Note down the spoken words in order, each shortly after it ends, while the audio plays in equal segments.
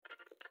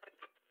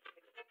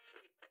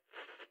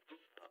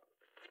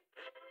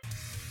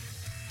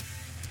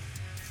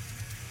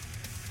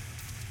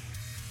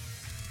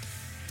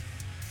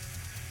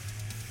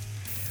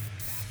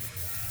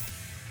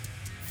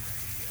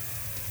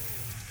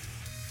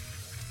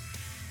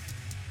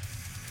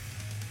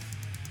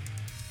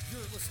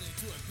listening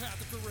to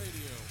Empathica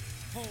Radio,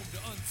 home to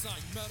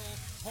unsigned metal,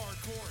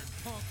 hardcore, and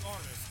punk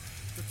artists.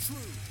 The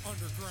true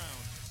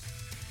underground.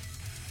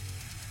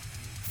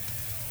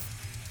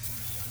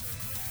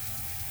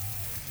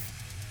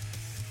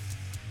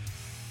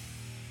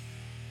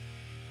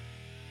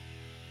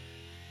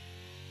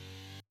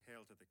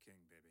 Hail to the king,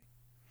 baby.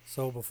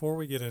 So before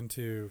we get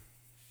into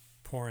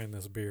pouring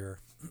this beer,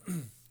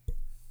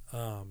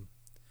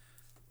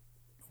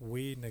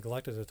 we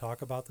neglected to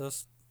talk about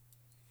this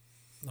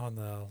on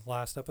the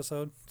last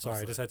episode.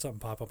 Sorry, I just had something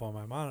pop up on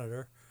my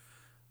monitor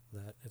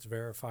that it's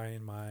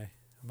verifying my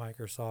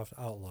Microsoft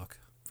Outlook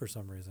for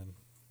some reason.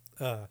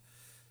 I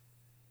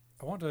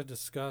wanted to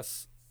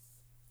discuss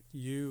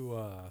you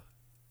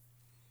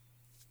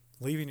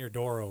leaving your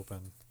door open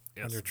on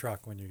Yes. your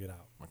truck when you get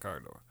out, My car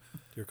door.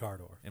 your car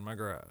door. In my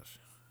garage.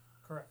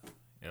 Correct.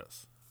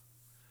 Yes.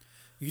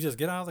 You just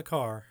get out of the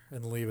car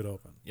and leave it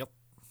open.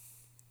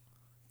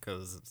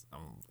 Because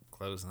I'm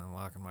closing and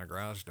locking my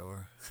garage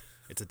door.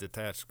 It's a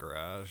detached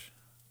garage.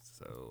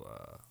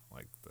 So,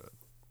 like the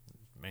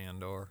man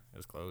door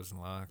is closed and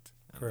locked.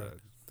 And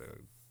Correct. the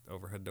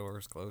overhead door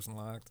is closed and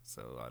locked.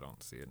 So I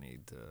don't see a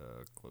need to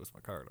close my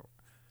car door.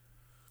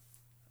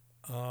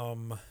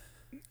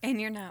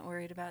 And you're not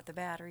worried about the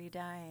battery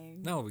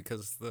dying. No,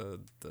 because the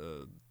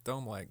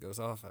dome light goes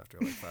off after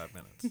like 5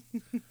 minutes.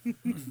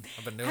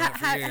 I've been doing it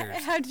for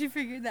years. How'd you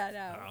figure that I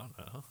out?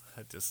 don't know.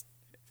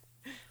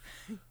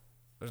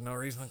 There's no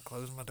reason to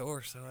close my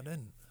door, so I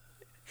didn't.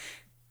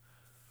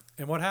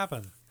 And what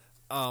happened?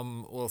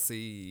 We'll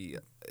see.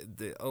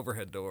 The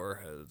overhead door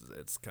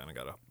it's kind of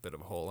got a bit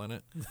of a hole in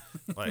it,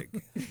 like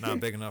not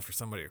big enough for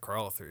somebody to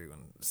crawl through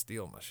and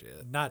steal my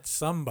shit. Not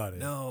somebody.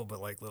 No,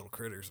 but like little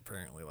critters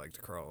apparently like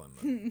to crawl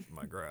in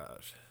my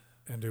garage,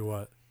 And do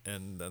what?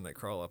 and then they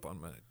crawl up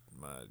on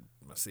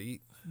my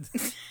seat,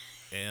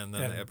 and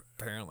then they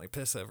apparently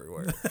piss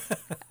everywhere.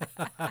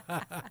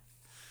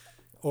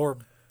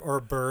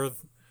 Or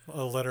birth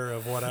a litter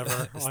of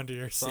whatever onto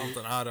your seat.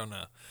 Something I don't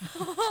know.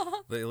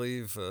 They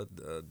leave a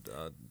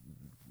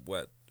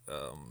wet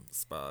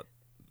spot,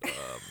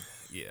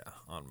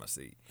 on my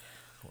seat.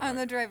 When On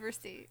I- the driver's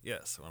seat.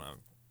 Yes, when I'm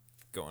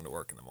going to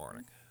work in the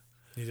morning.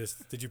 You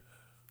just did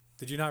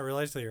you not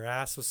realize that your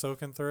ass was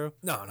soaking through?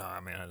 No, I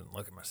mean, I didn't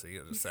look at my seat.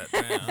 I just sat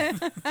down.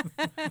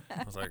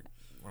 I was like,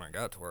 when I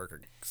got to work, I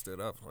stood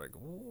up. I was like,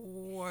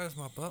 why is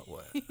my butt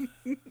wet?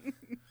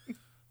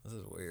 This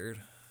is weird.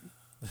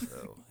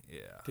 So, yeah.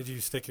 Did you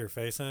stick your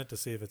face in it to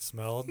see if it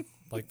smelled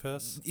like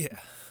piss? Yeah.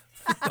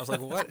 I was like,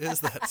 what is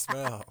that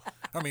smell?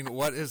 I mean,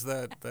 what is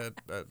that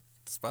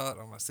spot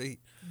on my seat?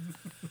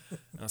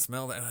 And I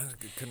smelled it, and I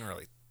couldn't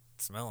really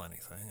smell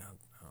anything.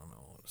 I don't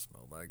know what it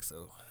smelled like,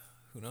 so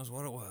who knows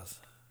what it was.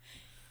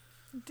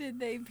 Did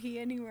they pee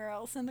anywhere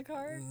else in the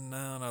car?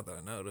 No, not that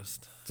I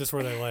noticed. Just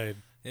where they laid.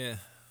 Yeah.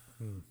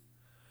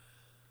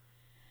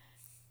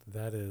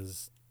 That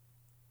is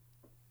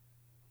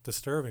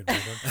disturbing,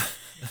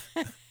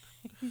 Ruben.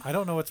 I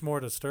don't know what's more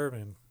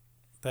disturbing.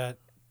 That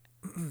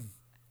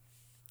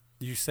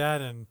you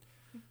sat in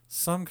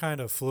some kind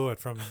of fluid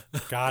from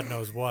God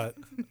knows what.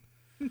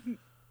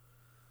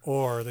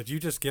 Or that you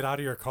just get out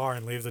of your car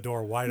and leave the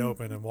door wide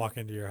open and walk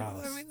into your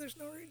house. Well, I mean, there's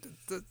no reason.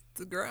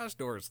 The garage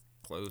door is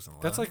closed and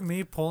locked. That's like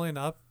me pulling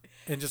up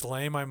and just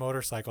laying my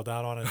motorcycle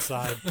down on its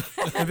side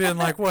and being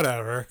like,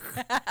 whatever.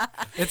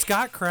 It's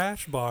got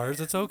crash bars.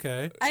 It's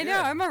okay. I know.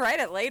 I'm gonna write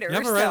it later. Yeah,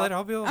 I'm gonna write it still. later.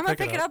 I'll be able to I'm gonna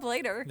pick pick it it up. up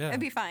later. Yeah. It'd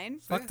be fine.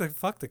 Fuck the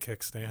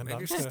kickstand. Maybe I'm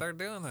you just should gonna- start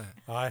doing that.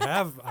 I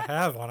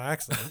have on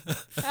accident.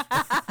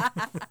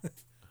 I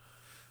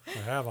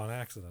have on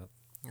accident.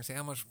 You see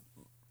how much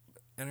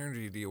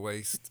energy do you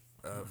waste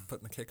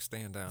putting the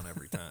kickstand down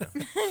every time?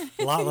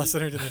 A lot less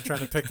energy than trying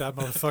to pick that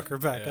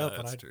motherfucker back Yeah, up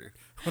that's true.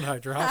 when I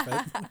drop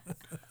it.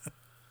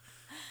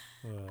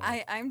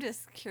 I'm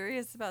just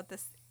curious about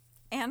this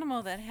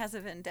animal that has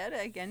a vendetta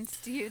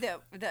against you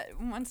that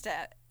wants to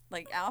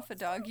like alpha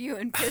dog you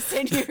and piss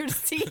in your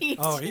seat.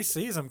 Oh, he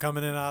sees him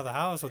coming in and out of the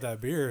house with that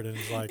beard, and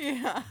he's like,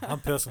 Yeah. I'm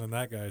pissing in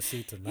that guy's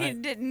seat He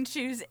tonight. didn't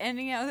choose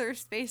any other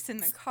space in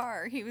the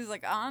car. He was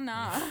like, oh, no,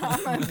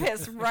 I'm going to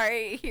piss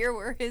right here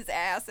where his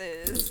ass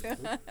is.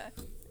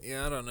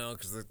 Yeah, I don't know,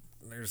 because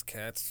there's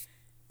cats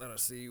that I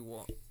see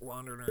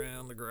wandering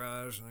around the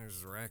garage, and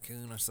there's a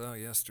raccoon I saw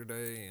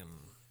yesterday, and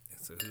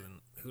so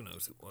who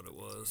knows what it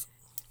was.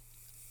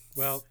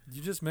 Well,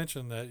 you just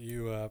mentioned that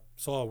you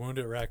saw a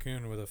wounded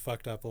raccoon with a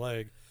fucked up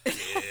leg.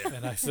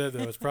 And I said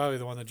that it was probably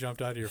the one that jumped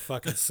out of your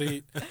fucking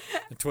seat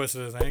and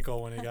twisted his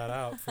ankle when he got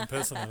out from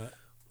pissing in it.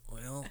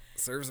 Well,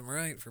 serves him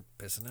right for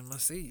pissing in my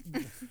seat.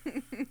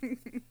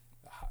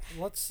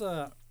 Let's,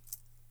 I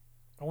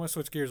want to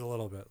switch gears a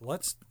little bit.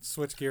 Let's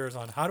switch gears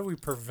on how do we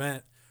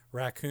prevent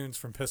raccoons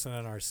from pissing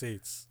in our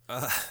seats?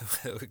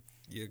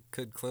 You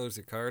could close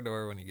your car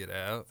door when you get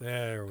out,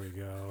 There we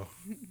go.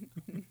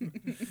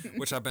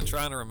 which I've been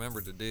trying to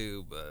remember to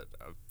do, but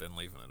I've been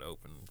leaving it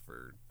open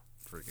for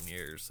freaking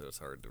years, so it's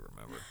hard to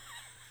remember.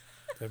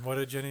 And what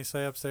did Jenny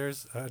say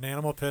upstairs? An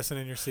animal pissing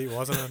in your seat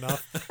wasn't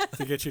enough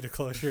to get you to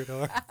close your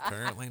door?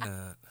 Apparently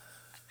not.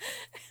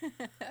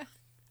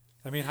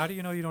 I mean, how do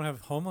you know you don't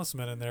have homeless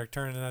men in there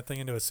turning that thing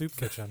into a soup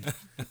kitchen?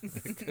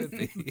 It could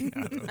be.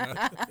 I don't know.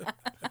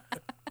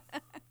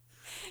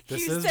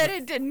 You said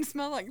it didn't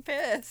smell like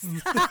piss.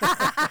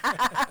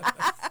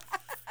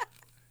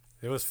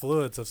 It was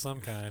fluids of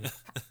some kind.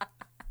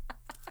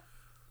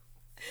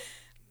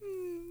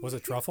 Was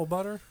it truffle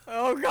butter?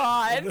 Oh,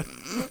 God.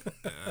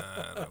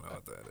 I don't know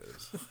what that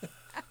is.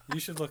 You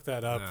should look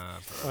that up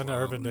Nah, on the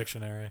Urban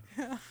Dictionary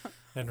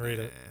and read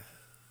it.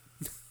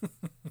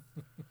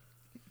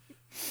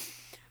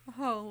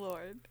 Oh,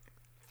 Lord.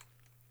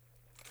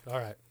 All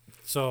right.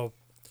 So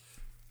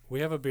we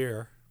have a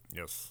beer.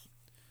 Yes.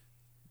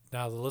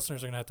 Now, the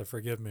listeners are going to have to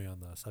forgive me on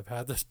this. I've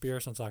had this beer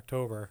since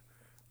October,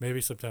 maybe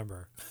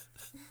September.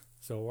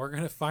 So we're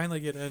going to finally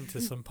get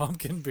into some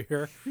pumpkin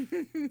beer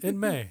in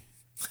May.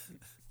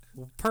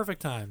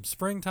 Perfect time.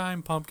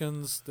 Springtime,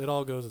 pumpkins, it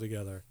all goes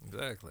together.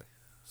 Exactly.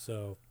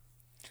 So,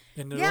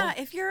 Yeah,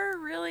 if you're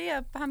really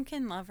a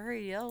pumpkin lover,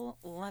 you'll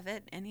love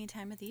it any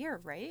time of the year,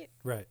 right?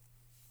 Right.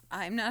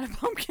 I'm not a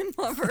pumpkin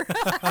lover.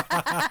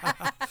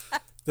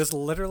 This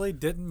literally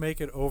didn't make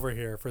it over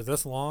here for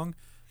this long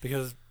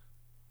because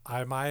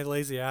my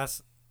lazy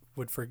ass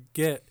would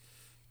forget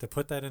to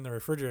put that in the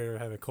refrigerator to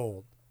have it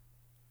cold.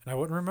 And I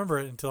wouldn't remember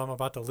it until I'm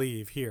about to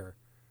leave here.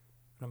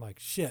 And I'm like,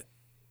 shit.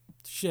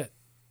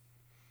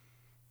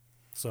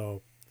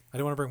 So I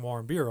didn't want to bring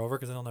warm beer over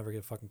because then it'll never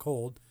get fucking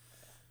cold.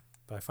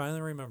 But I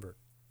finally remembered.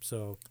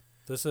 So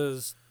this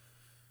is,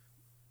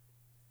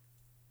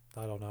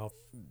 I don't know.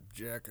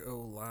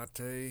 Jack-O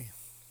Latte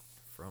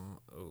from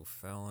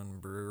O'Fallon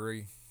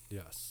Brewery.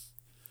 Yes.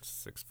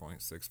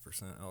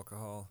 6.6%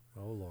 alcohol.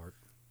 Oh, Lord.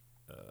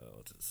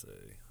 What's it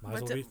say?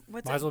 Might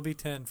What's as well be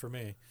 10 for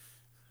me.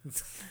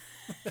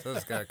 So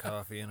it's got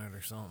coffee in it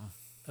or something.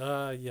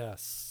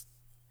 Yes.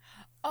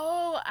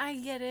 Oh, I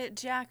get it.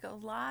 Jack-O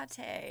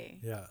Latte.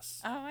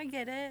 Yes. Oh, I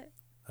get it.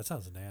 That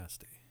sounds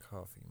nasty.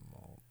 Coffee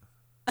malt.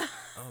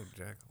 Oh,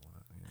 Jack-O-Latte.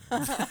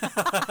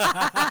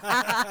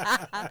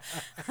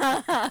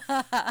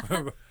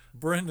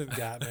 Brendan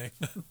got me.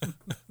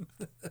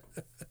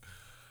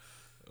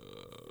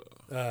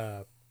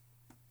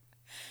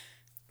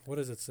 What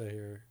does it say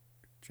here?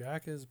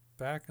 Jack is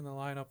back in the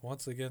lineup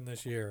once again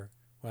this year.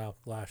 Well,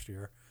 last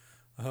year.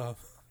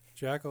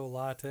 Jack-O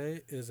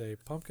Latte is a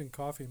pumpkin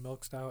coffee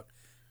milk stout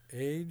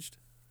aged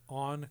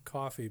on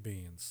coffee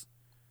beans,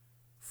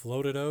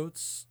 floated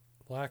oats,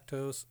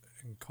 lactose,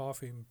 and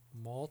coffee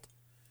malt.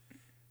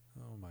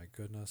 Oh my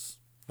goodness.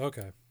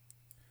 Okay.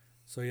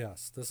 So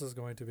yes, this is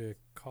going to be a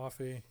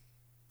coffee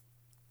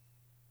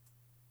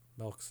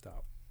milk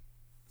stout.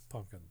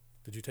 Pumpkin.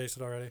 Did you taste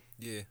it already?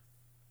 Yeah.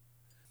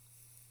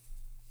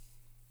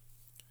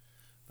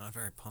 Not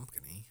very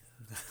pumpkin-y.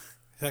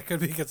 That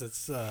could be because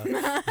it's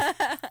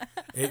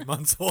 8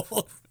 months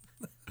old.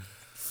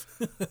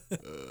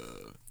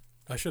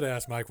 I should have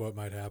asked Mike what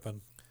might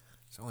happen.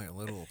 It's only a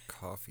little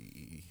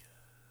coffee-y.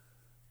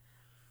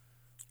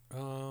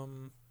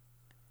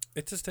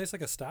 It just tastes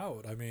like a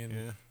stout. I mean,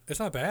 Yeah. it's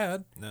not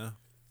bad, No.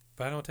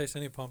 but I don't taste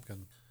any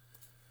pumpkin.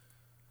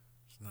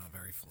 It's not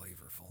very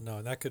flavorful. No,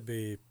 and that could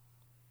be.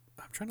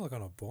 I'm trying to look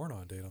on a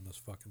born-on date on this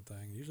fucking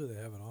thing. Usually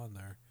they have it on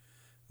there.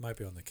 Might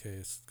be on the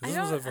case. 'Cause this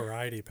was a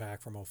variety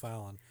pack from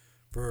O'Fallon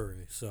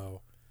Brewery,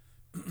 so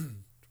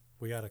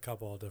we got a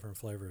couple of different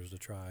flavors to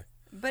try.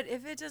 But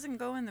if it doesn't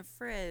go in the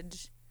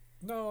fridge,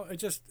 No,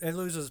 it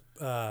loses,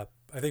 I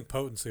think,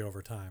 potency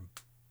over time.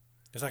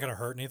 It's not going to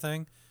hurt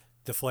anything.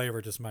 The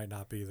flavor just might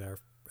not be there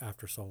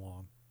after so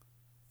long.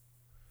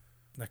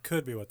 That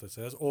could be what this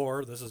is,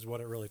 or this is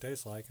what it really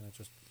tastes like, and it's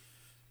just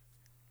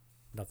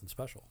nothing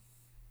special.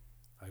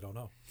 I don't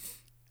know.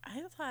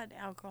 I thought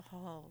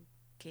alcohol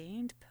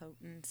gained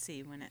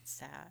potency when it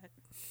sat.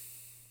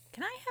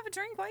 Can I have a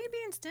drink? Why are you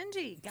being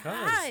stingy?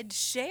 God,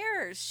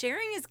 share.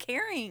 Sharing is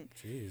caring.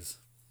 Jeez.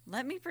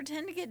 Let me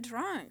pretend to get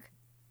drunk.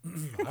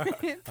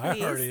 I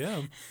already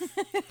am.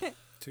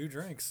 2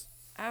 drinks.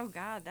 Oh,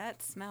 God,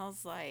 that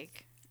smells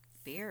like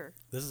beer.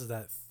 This is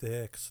that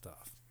thick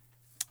stuff.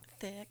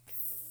 Thick.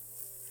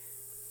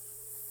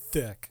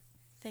 Thick.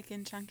 Thick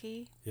and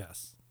chunky.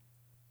 Yes.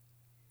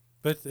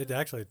 But it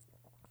actually,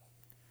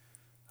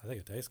 I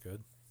think it tastes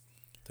good.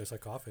 Tastes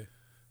like coffee.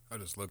 I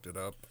just looked it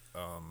up.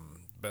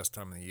 Best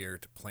time of the year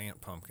to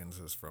plant pumpkins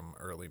is from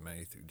early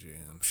May through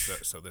June.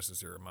 So this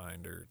is your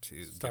reminder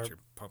to get your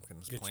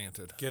pumpkins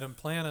planted. Get them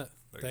planted.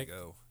 There you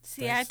go.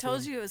 See, I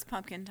told you it was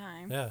pumpkin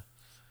time. Yeah.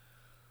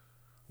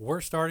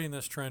 We're starting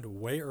this trend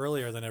way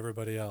earlier than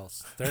everybody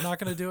else. They're not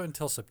going to do it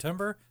until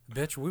September.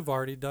 Bitch, we've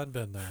already done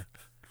been there.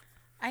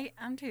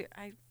 I'm too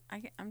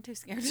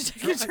scared to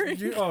take a drink.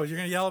 You're going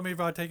to yell at me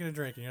about taking a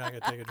drink, and you're not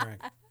going to take a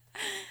drink.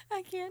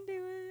 I can't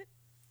do it.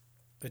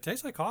 It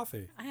tastes like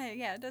coffee,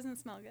 Yeah, it doesn't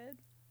smell good.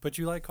 but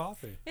you like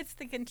coffee. It's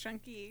thick and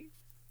chunky.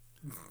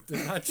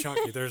 It's not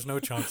chunky. There's no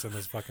chunks in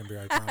this fucking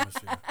beer, I promise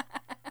you.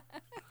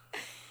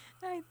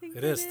 I think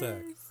It is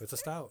thick. It's a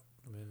stout.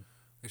 I mean,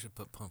 They should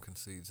put pumpkin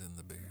seeds in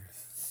the beer.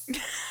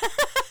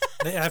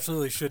 they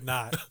absolutely should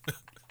not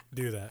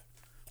do that.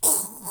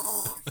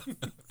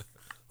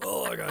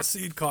 Oh, I got a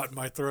seed caught in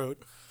my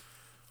throat.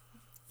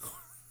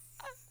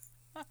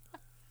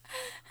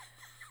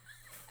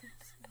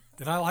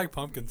 And I like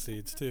pumpkin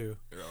seeds too.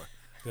 Really?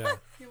 Yeah.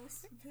 He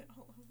almost spit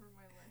all over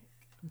my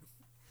leg.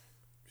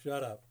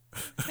 Shut up.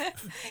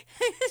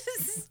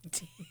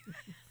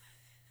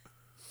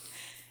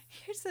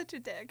 You're such a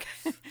dick.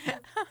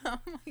 Oh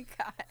my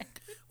god.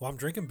 Well, I'm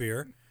drinking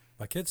beer.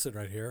 My kid's sitting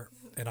right here,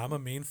 and I'm a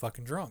mean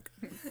fucking drunk.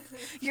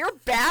 You're a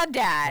bad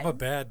dad. I'm a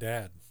bad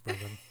dad,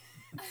 Brendan.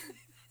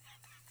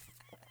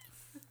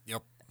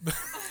 Yep.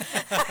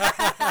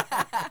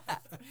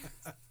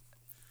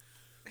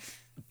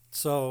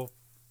 So,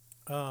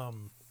 I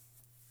don't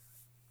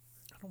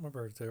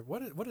remember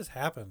what has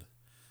happened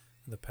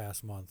in the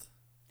past month.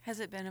 Has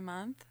it been a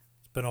month?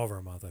 It's been over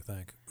a month, I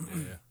think.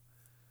 Yeah.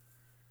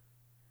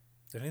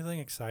 Anything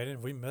exciting?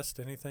 Have we missed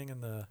anything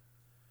in the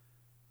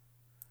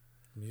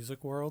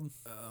music world?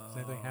 Has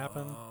anything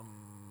happen?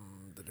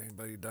 Did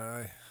anybody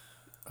die?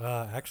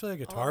 Actually, a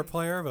guitar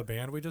player of a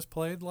band we just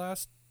played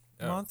last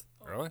Oh. month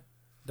Really?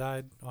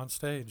 died on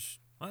stage.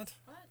 What?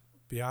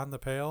 Beyond the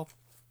Pale.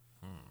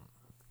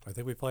 I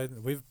think we've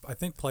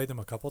played them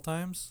a couple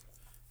times.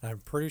 And I'm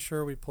pretty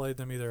sure we played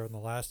them either in the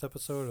last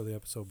episode or the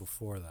episode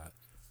before that.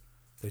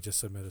 They just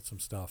submitted some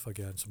stuff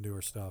again, some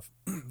newer stuff.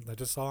 I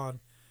just saw on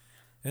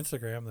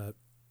Instagram that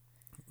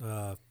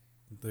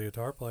the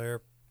guitar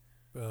player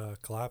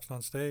collapsed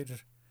on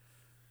stage,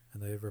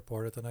 and they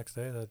reported the next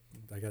day that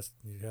I guess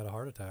he had a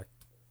heart attack.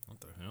 What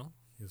the hell?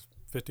 He was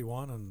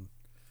 51 and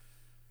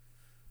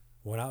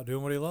went out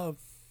doing what he loved.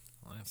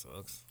 Well, that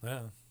sucks.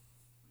 Yeah.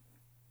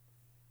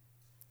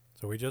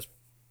 So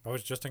I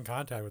was just in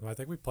contact with him. I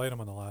think we played him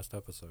on the last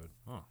episode,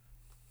 Oh.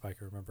 if I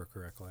can remember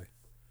correctly.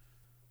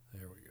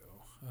 There we go.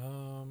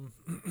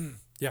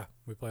 Yeah,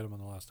 we played him on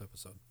the last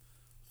episode.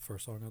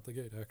 First song out the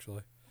gate,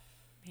 actually.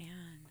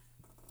 Man.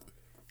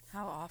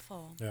 How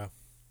awful. Yeah.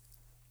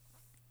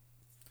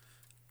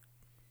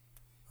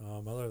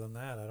 Other than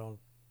that, I don't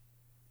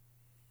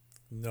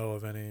know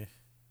of any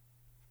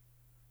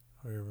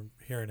or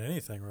hearing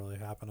anything really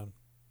happening,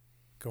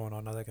 going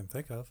on that I can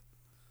think of.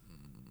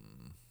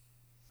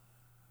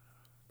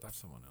 Thought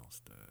someone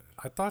else died.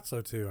 I thought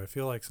so too. I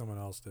feel like someone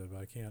else did, but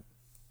I can't.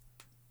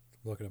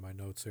 I'm looking at my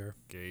notes here.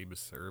 Gabe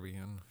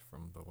Serbian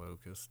from The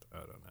Locust. I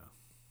don't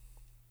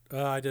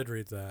know. I did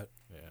read that.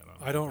 Yeah,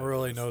 I don't who that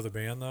really is. know the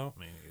band though.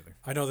 Me neither.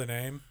 I know the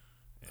name.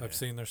 Yeah. I've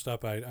seen their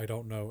stuff. I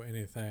don't know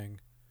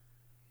anything.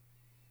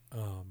 I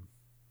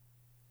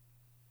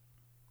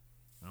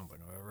don't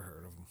think I've ever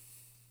heard of them.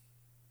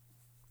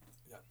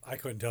 Yeah, I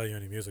couldn't tell you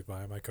any music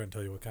by him. I couldn't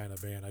tell you what kind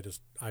of band.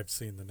 I've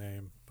seen the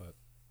name, but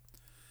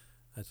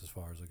that's as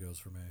far as it goes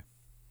for me.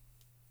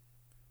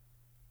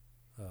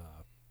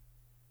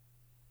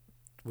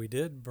 We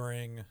did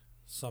bring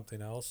something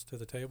else to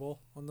the table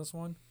on this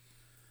one,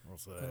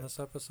 What's in that? this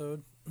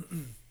episode.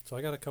 So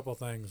I got a couple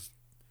things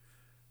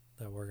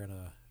that we're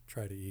gonna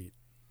try to eat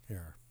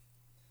here.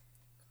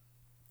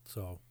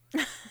 So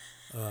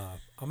I'm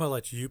gonna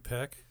let you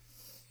pick,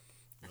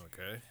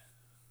 Okay.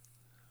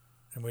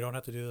 and we don't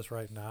have to do this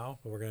right now,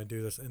 but we're gonna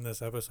do this in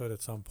this episode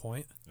at some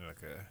point.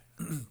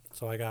 Okay.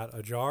 So I got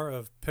a jar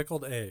of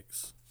pickled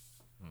eggs.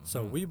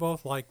 So we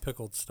both like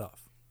pickled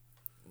stuff.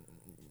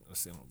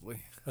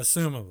 Assumably.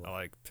 Assumably. I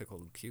like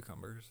pickled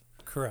cucumbers,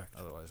 Correct.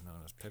 otherwise known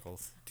as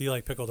pickles. Do you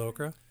like pickled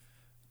okra?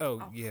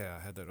 Oh, yeah,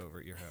 I had that over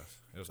at your house.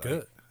 It was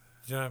Good.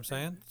 You know what I'm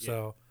saying? Yeah.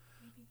 So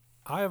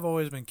I have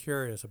always been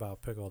curious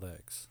about pickled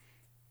eggs.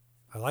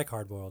 I like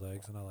hard-boiled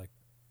eggs, and I like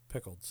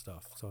pickled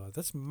stuff. So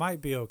this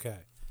might be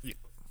okay. Yeah.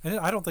 And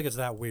I don't think it's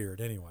that weird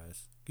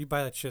anyways. You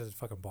buy that shit at a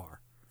fucking bar.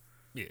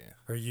 Yeah.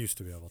 Or you used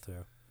to be able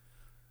to.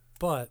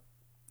 But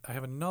I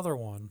have another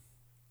one.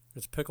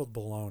 It's pickled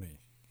bologna.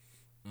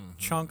 Mhm.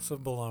 Chunks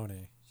of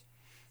bologna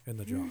in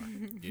the jar.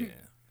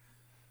 Yeah.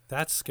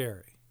 That's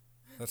scary.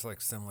 That's like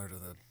similar to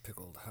the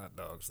pickled hot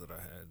dogs that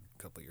I had a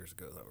couple years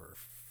ago that were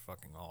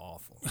fucking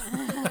awful.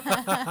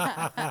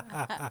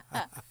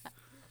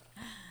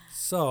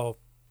 So,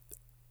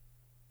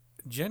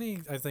 Jenny,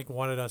 I think,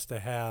 wanted us to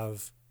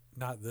have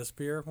not this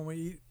beer when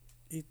we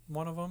eat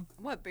one of them.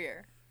 What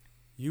beer?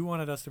 You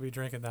wanted us to be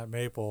drinking that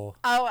maple.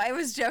 Oh, I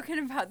was joking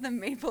about the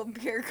maple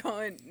beer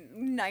going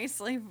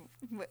nicely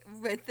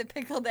with the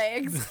pickled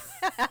eggs.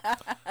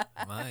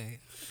 Might.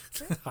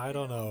 I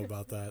don't know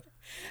about that.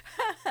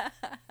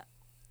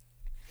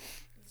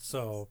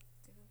 So,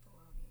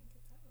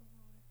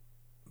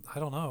 I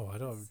don't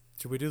know.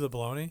 Should we do the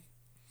bologna?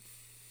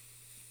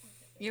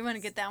 You want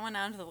to get that one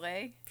out of the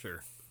way?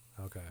 Sure.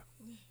 Okay.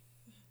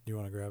 You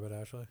want to grab it,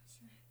 Ashley?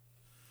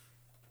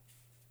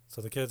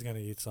 So the kid's going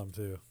to eat some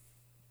too.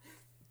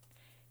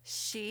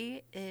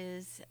 She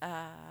is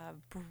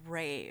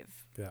brave.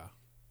 Yeah.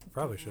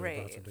 Probably should have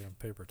brought some Brave. damn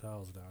paper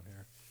towels down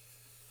here.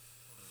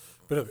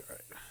 But it'll be all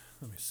right.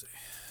 Let me see.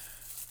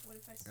 What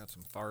if I Got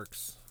some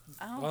Farks.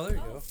 Oh, there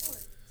you go.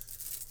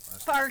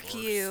 Fark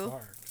you.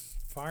 Farks.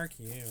 Fark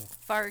you.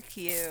 Fark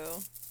you.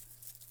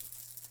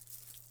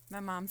 My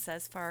mom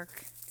says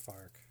fark.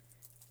 Fark.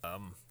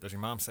 Does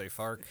your mom say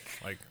Fark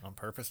like on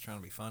purpose, trying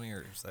to be funny,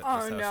 or is that Oh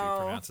just how she no,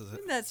 pronounces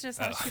it? that's just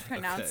how Oh, she okay.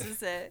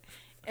 pronounces it.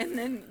 And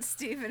then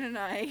Steven and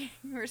I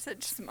were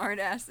such smart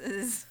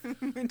asses.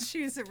 When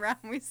she's around,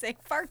 we say,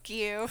 "Fark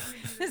you,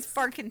 this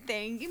farking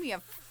thing. Give me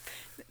a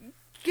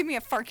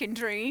farking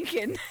drink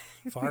and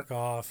Fark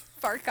off.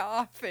 fark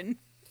off." And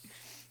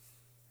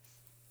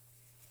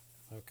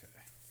Okay.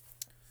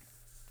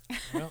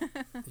 Well,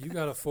 you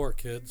got a fork,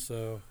 kid,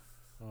 so.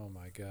 Oh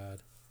my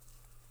god.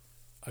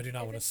 I do not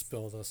If want to it's-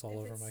 spill this all if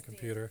over it's my the-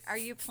 computer. are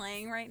you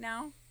playing right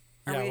now?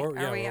 Yeah, we're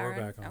on?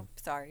 back on. Oh,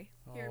 sorry.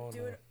 Here, Oh, do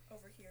no. it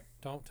over here.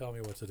 Don't tell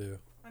me what to do.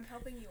 I'm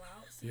helping you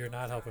out. So You're don't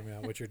not cry. helping me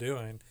out. What you're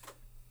doing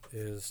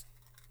is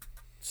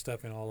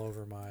stepping all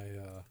over my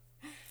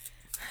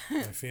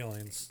my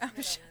feelings. Oh,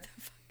 Whatever. shut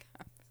the fuck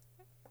up.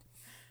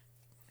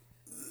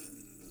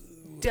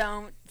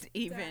 Don't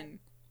even.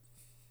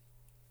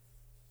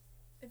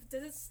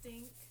 Does it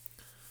stink?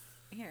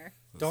 Here.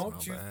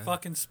 Don't Smell you bad.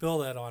 fucking spill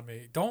that on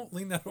me. Don't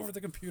lean that over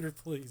the computer,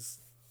 please.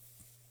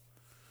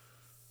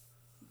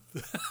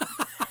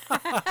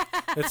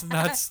 It's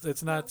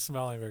not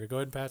smelling very good. Go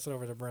ahead and pass it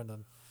over to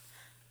Brendan.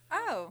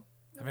 Oh.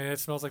 I mean, it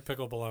smells like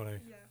pickled bologna.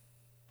 Yeah.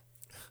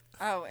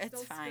 Oh, it's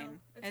Don't spill. fine.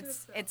 It's gonna It's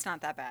spill. it's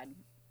not that bad.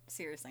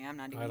 Seriously, I'm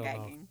not I even don't know.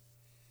 gagging.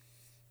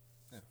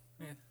 Yeah.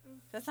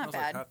 That's not Smells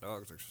like bad. hot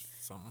dogs or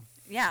something.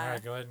 Yeah. All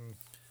right, go ahead and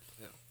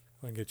Yeah.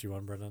 go and get you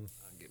one, Brendan.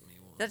 Give me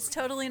one. That's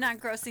totally not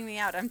grossing me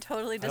out. I'm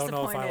totally I disappointed.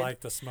 don't know if I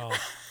like the smell.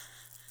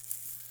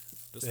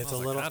 This it's smells a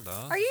like little- hot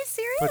dog. Are you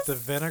serious? But the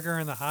vinegar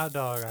and the hot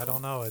dog, I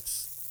don't know.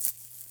 It's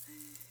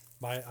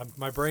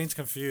my brain's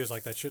confused.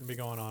 Like that shouldn't be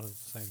going on at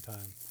the same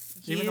time.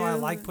 Even though I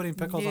like putting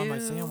pickles on my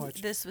knew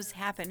sandwich. This was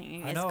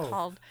happening. I It's know,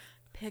 called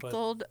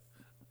pickled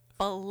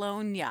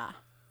bologna. You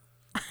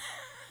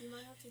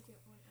might have to get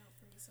one out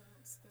for you so I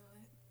don't spill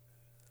it.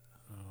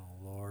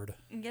 Oh Lord.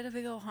 And get a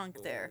big old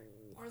hunk there.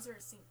 Or is there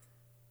a sink?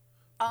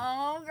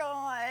 Oh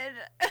God.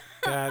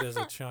 That is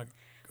a chunk.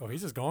 Oh,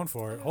 he's just going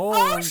for it.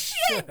 Holy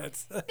shit!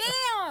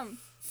 Damn.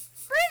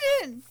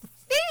 Brendan.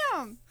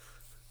 Damn.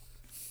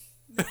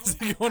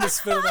 You want to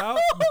spit it out?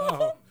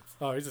 No.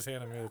 Oh, he's just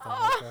handing me the thing.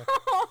 Okay.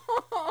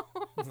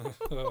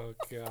 Oh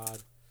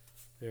God.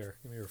 Here,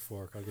 give me your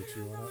fork. I'll get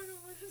you one. Up.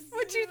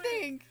 What'd you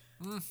think?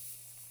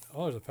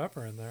 Oh, there's a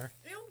pepper in there.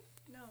 Ew.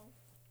 No.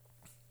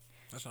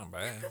 That's not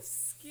bad. I'm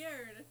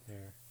scared.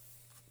 Here.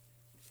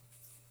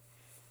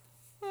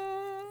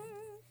 Oh,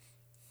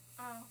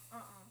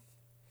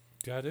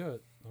 Gotta do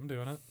it. I'm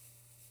doing it.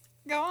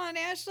 Go on,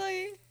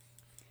 Ashley.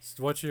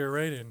 What's your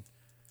rating?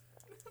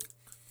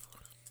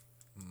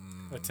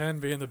 A 10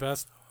 being the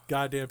best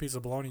goddamn piece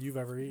of bologna you've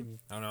ever eaten.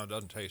 I don't know. It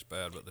doesn't taste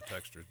bad, but the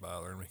texture's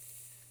bothering me.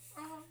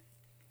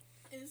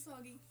 It's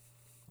soggy.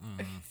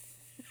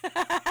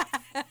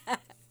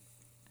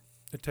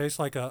 It tastes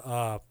like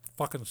a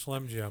fucking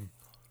Slim Jim.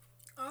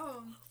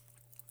 Oh.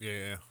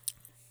 Yeah.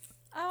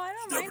 Oh, I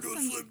don't mind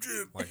some.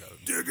 Jim. Like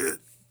a dig it.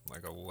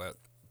 Like a wet.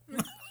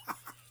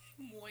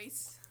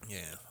 Moist.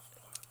 Yeah.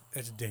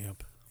 It's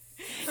damp.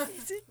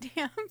 Is it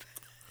damp?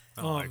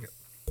 I don't like it.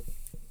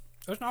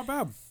 It's not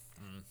bad.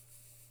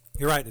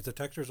 You're right. The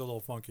texture's a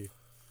little funky.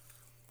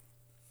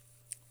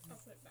 I'll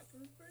put it back in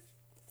the fridge.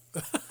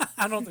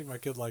 I don't think my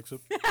kid likes it.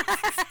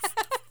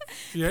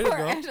 Yeah, you Poor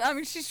go. Ash- I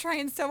mean, she's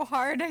trying so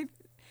hard.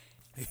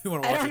 You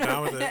want to I wash don't it know.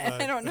 down with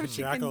I don't know a if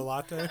she Jacko can-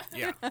 latte?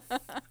 Yeah.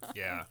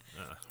 Yeah.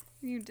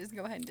 You just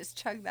go ahead and just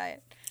chug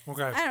that.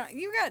 Okay. I don't.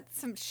 You got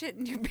some shit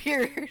in your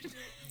beard.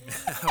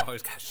 I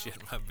always got shit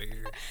in my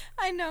beard.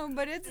 I know,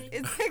 but it's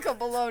pickle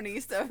bologna,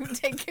 so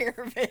take care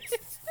of it.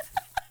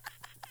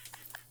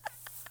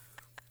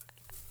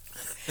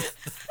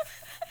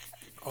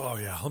 Oh,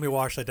 yeah. Let me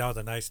wash that down with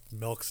a nice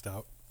milk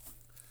stout.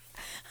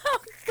 Oh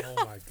God.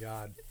 Oh, my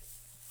God.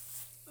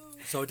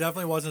 So it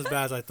definitely wasn't as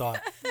bad as I thought.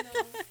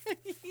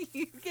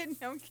 You get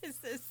no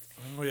kisses.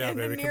 Oh, yeah, in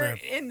baby. the Come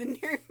here. in the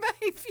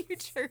nearby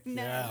future.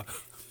 No. Yeah.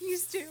 You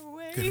stay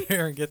away. Come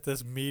here and get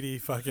this meaty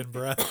fucking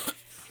breath.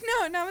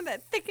 No, not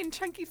that thick and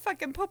chunky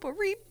fucking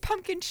potpourri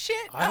pumpkin shit.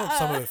 I hope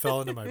some of it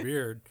fell into my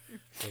beard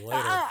for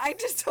later. I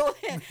just told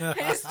him. I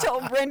just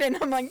told Brendan,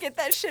 I'm like, get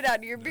that shit out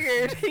of your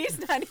beard. He's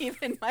not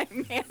even my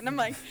man. I'm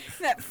like,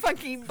 that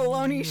fucking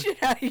baloney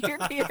shit out of your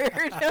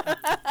beard. Had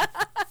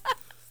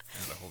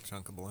a whole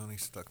chunk of bologna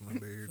stuck in my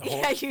beard. A whole-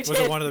 Yeah, you was did.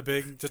 it one of the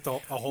big, just a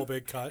whole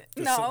big cut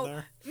just sitting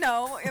there?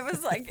 No, it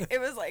was like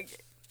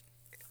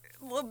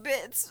little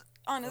bits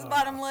on his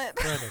bottom lip.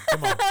 Brendan,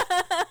 come on.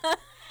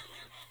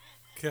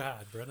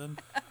 God, Brendan.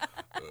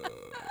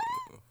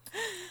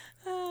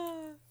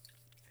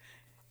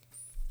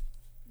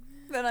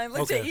 Then I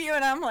looked at Okay. you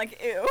and I'm like,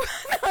 ew.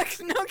 Like,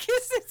 no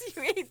kisses.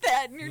 You ate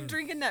that and you're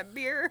drinking that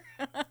beer.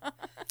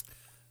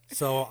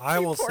 So I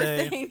You will poor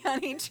say, thing,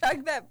 honey.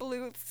 Chug that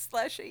blue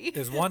slushy.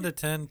 is 1 to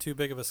 10 too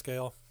big of a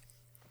scale?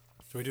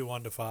 Should we do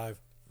 1 to 5?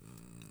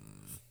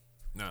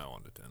 No,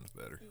 1 to 10 is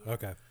better.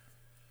 Okay.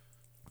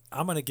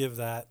 I'm going to give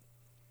that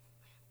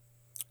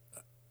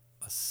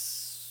a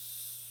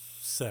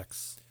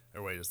 6.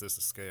 Or wait, is this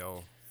a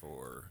scale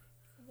for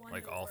One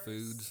like or all worse.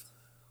 foods?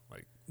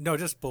 No,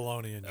 just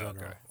bologna in general.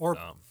 Okay. Or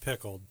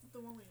pickled.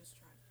 The one we just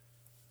tried.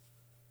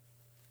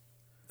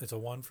 It's a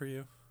 1 for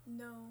you?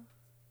 No.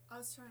 I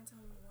was trying to tell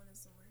him one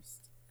is the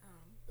worst.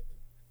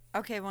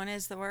 Okay, one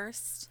is the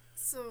worst.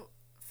 So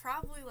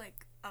probably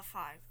like a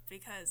 5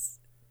 because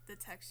the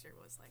texture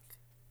was like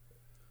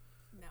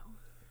no.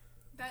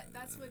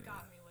 That's what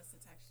got me was the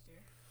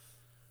texture.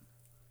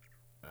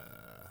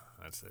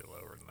 I'd say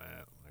lower than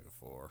that, like a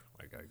 4.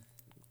 Like I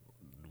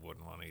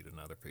wouldn't want to eat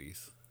another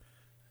piece.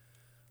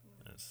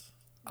 That's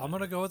I'm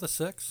gonna go with a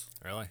 6.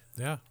 really.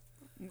 Yeah.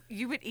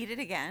 You would eat it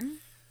again?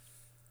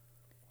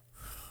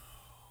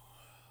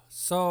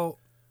 So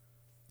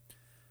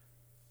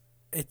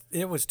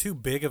it was too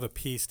big of a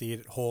piece to eat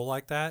it whole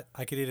like that.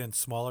 I could eat it in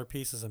smaller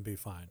pieces and be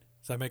fine.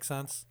 Does that make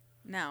sense?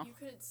 No. You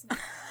couldn't snack.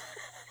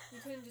 You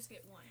couldn't just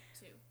get one,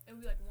 too. It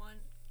would be like one,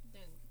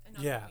 then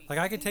another. Yeah. piece. Like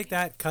I could take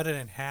that, cut it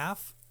in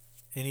half,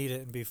 and eat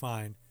it and be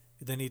fine.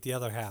 Then eat the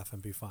other half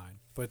and be fine.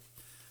 But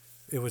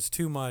it was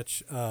too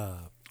much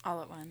All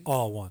at once.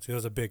 all at once. It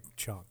was a big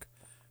chunk.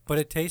 But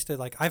it tasted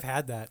like I've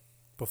had that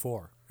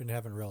before and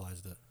haven't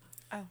realized it.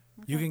 Oh.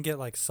 You can get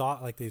like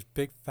like these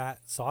big fat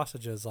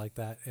sausages like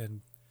that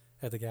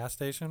at the gas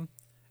station,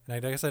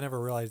 and I guess I never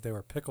realized they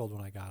were pickled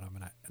when I got them,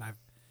 and I've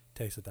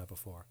tasted that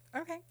before.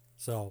 Okay.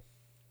 So,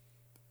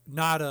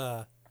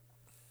 not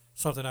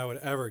something I would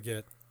ever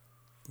get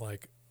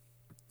like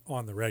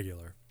on the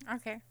regular.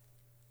 Okay.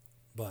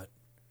 But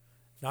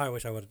now I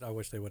wish they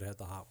would have had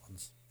the hot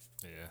ones.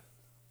 Yeah.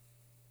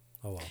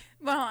 Oh well.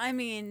 Well, I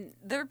mean,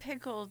 they're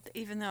pickled,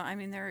 even though, I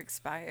mean, they're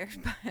expired,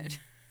 but.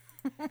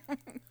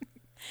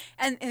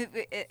 And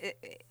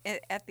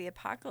at the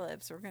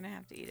apocalypse, we're going to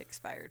have to eat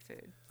expired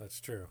food. That's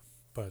true.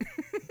 But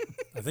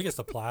I think it's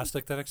the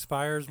plastic that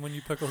expires when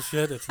you pickle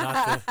shit. It's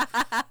not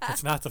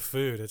the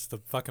food. It's the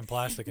fucking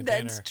plastic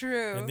container. That's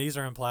true. And these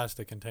are in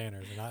plastic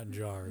containers. They're not in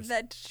jars.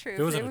 That's true. If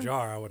it was in a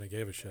jar, I wouldn't have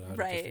gave a shit. I'd have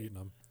Right. just eaten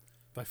them.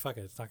 But fuck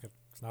it.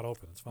 It's not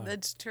open. It's fine.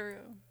 That's true.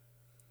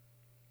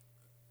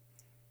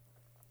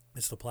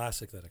 It's the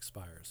plastic that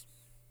expires.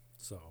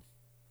 So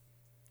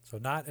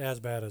not as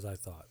bad as I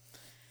thought.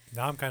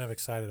 Now I'm kind of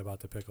excited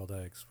about the pickled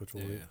eggs, which I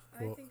think I like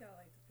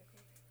the pickled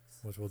eggs.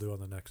 which we'll do on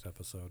the next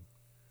episode.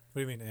 What do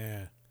you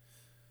mean,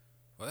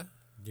 What?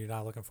 You're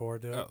not looking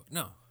forward to it? Oh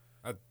no,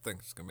 I think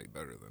it's gonna be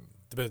better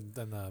than.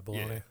 Than the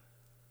bologna?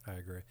 Yeah. I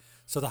agree.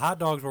 So the hot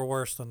dogs were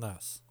worse than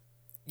this.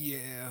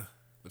 Yeah,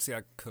 but see,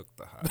 I cooked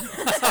the hot dogs.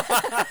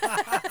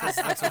 'Cause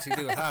that's what you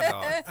do with hot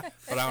dogs.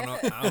 But I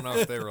don't know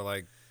if they were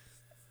like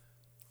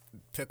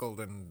pickled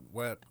and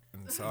wet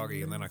and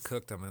soggy, and then I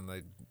cooked them and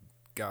they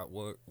got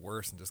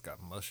worse and just got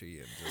mushy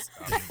and just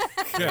they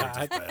were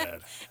just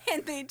bad.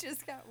 And they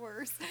just got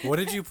worse. What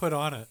did you put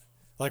on it?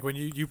 Like when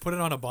you put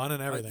it on a bun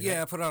and everything?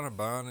 Yeah, I put it on a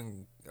bun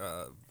and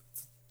I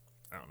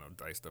don't know,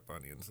 diced up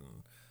onions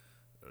and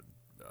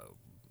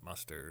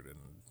mustard and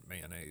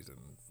mayonnaise and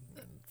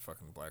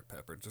fucking black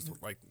pepper, just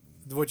like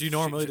What you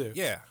normally do.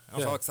 Yeah, I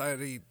was Yeah. all excited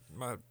to eat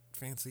my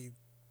fancy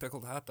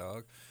pickled hot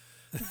dog.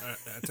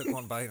 I took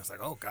one bite and I was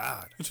like, oh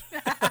god.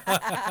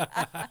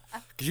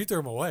 Because you threw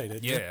them away,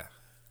 didn't you? Yeah,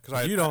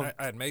 because You don't-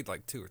 I had made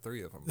like 2 or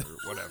 3 of them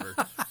or whatever,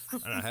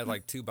 and I had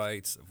like 2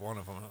 bites of one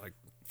of them. And I'm like,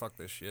 fuck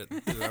this shit,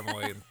 and threw them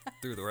away and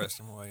threw the rest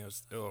of them away. It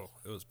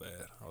was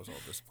bad. I was all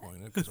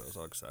disappointed because I was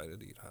all excited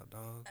to eat hot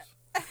dogs.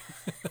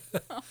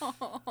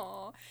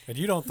 Oh. And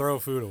you don't throw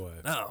food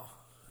away. No,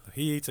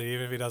 He eats it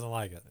even if he doesn't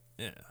like it.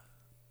 yeah,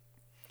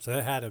 So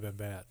it had to have been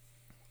bad.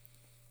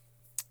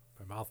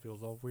 My mouth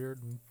feels all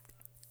weird and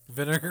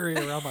vinegary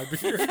around my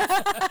beard.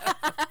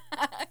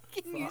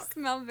 Can you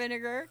smell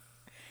vinegar?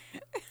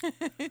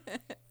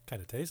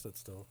 Kind of taste it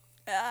still.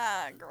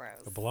 Ah,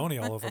 gross. The bologna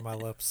all over my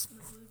lips. The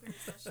blueberry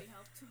slushy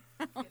helped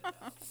get it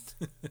out.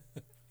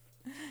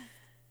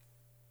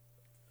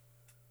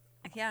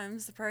 Yeah, I'm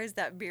surprised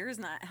that beer's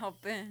not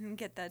helping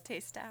get that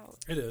taste out.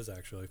 It is,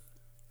 actually.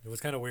 It was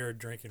kind of weird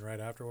drinking right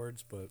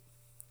afterwards, but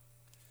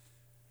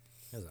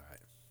it was all right.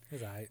 It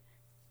was all right.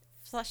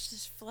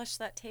 Flush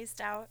that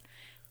taste out.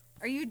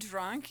 Are you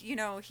drunk? You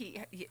know,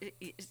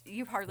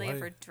 you hardly Why-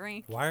 ever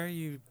drink. Why are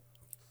you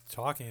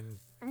talking?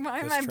 Why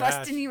am this I trash?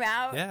 busting you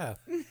out? Yeah.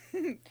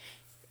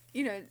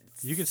 You know,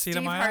 You can see it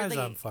in Steve my hardly,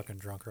 eyes I'm fucking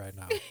drunk right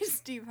now.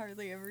 Steve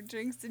hardly ever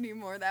drinks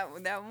anymore. That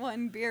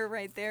one beer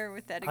right there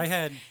with that I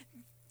had,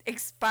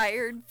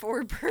 expired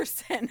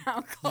 4%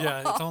 alcohol.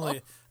 yeah, it's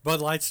only, Bud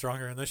Light's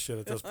stronger than this shit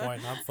at this point,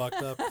 and I'm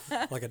fucked up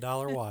like a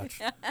dollar watch.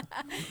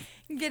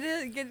 Get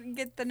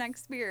the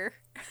next beer.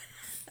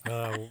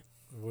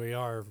 We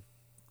are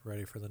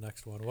ready for the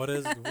next one. What do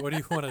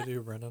you want to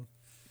do, Brendan?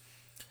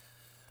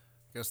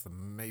 I guess the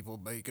maple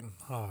bacon.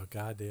 Oh,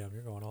 goddamn,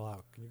 you're going all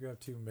out. Can you grab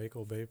 2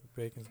 maple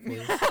bacons,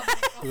 please?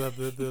 Blah,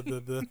 blah, blah, blah,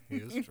 blah. He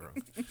is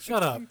drunk.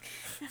 Shut up.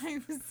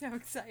 I'm so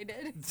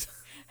excited.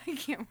 I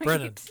can't wait.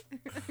 Brennan.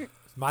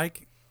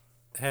 Mike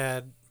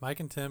and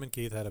Tim and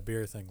Keith had a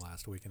beer thing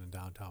last weekend in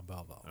downtown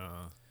Belleville,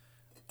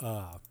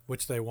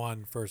 which they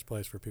won first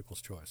place for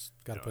People's Choice.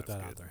 Got to Oh, put that's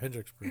that out good. there.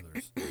 Hendricks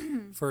Brothers,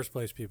 first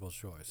place People's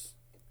Choice.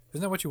 Isn't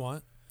that what you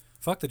want?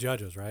 Fuck the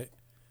judges, right?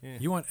 Yeah.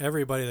 You want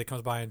everybody that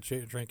comes by and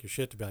drink your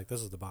shit to be like,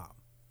 this is the bomb.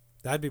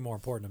 That'd be more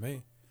important to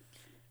me.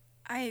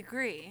 I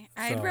agree.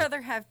 So- I'd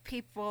rather have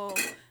people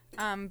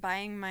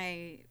buying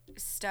my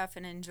stuff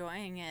and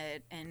enjoying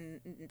it, and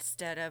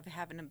instead of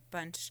having a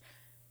bunch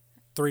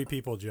 3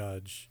 people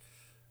judge.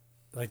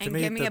 Like to And me,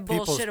 give me the a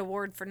bullshit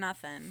award for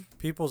nothing.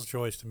 people's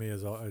choice to me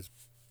is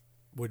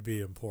would be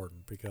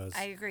important because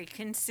I agree.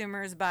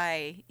 Consumers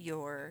buy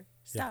your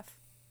stuff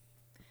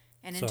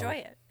and So, enjoy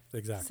it.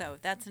 exactly. So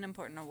that's an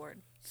important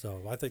award.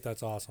 So I think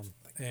that's awesome.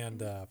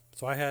 And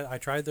so I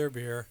tried their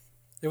beer.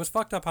 It was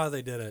fucked up how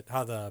they did it,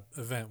 how the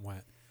event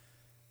went.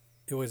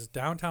 It was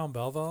downtown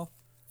Belleville,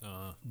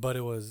 but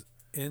it was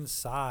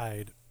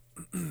inside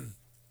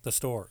the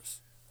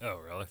stores. Oh,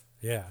 really?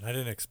 Yeah, and I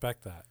didn't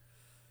expect that.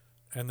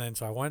 And then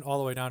so I went all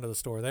the way down to the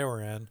store they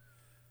were in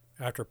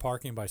after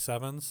parking by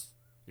Sevens,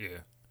 Yeah.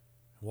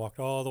 walked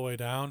all the way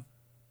down,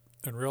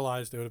 and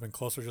realized it would have been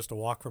closer just to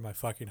walk from my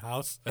fucking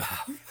house.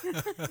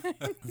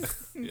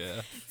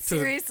 Yeah.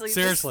 Seriously,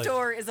 the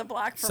store is a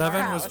block from our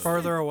Seven house. was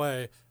further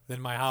away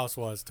than my house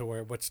was to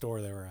what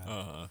store they were at.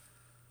 Uh-huh.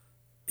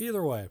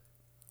 Either way,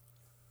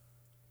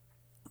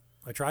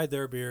 I tried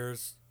their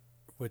beers,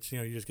 which,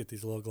 you just get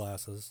these little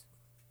glasses.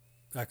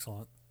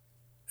 Excellent.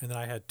 And then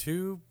I had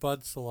 2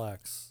 Bud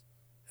Selects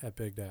at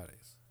Big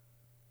Daddy's.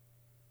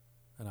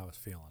 And I was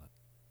feeling it.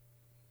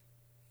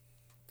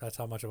 That's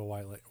how much of a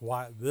lightweight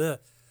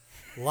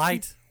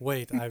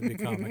I've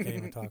become. I can't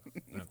even talk.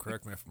 Now,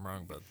 correct me if I'm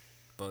wrong, but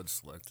Bud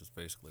Select is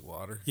basically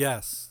water.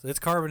 Yes, it's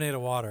carbonated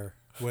water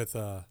with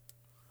a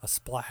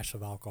splash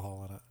of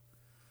alcohol in it.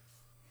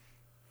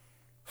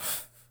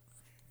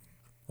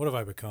 What have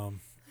I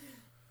become?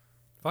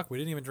 Fuck, we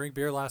didn't even drink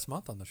beer last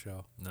month on the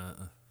show.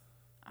 Nuh-uh.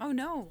 Oh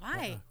no,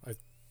 why?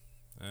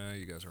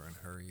 You guys are in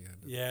a hurry. You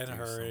had to Yeah, in a do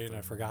hurry, and I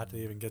something. forgot to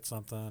even get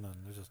something, and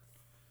it just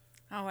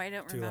Oh, I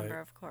don't Too remember,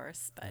 late. of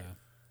course, but yeah,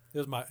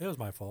 it was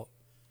my fault.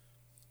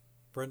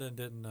 Brendan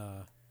didn't,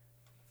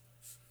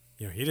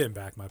 he didn't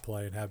back my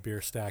play and have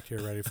beer stacked here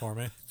ready for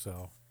me.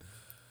 So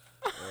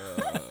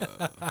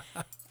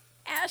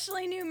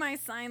Ashley knew my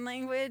sign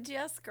language.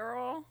 Yes,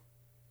 girl.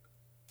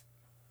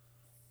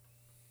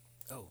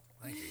 Oh,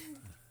 thank you.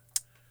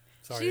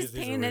 sorry, She's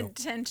these are paying real.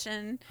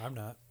 attention. I'm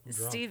not. I'm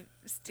drunk.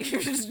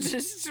 Steve's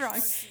just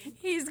drunk.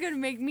 He's gonna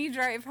make me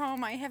drive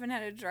home. I haven't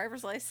had a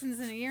driver's license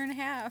in a year and a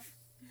half.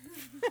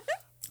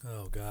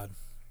 Oh God,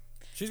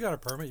 she's got a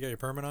permit. You got your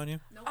permit on you?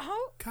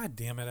 Oh, God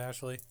damn it,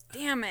 Ashley.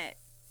 damn it!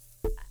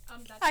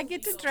 That's I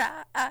get to illegal.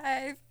 drive.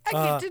 I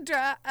get to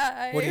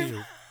drive. What do you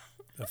do?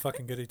 A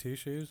fucking goody two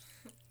shoes?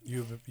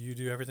 You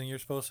do everything you're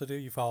supposed to do?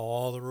 You follow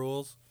all the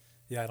rules?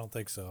 Yeah, I don't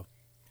think so.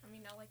 I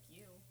mean, not like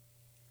you.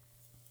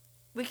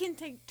 We can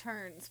take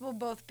turns. We'll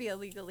both be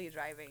illegally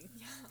driving.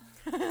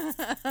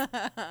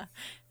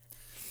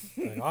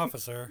 Like,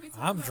 officer,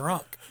 I'm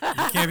drunk. You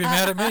can't be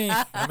mad at me.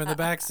 I'm in the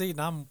back seat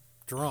and I'm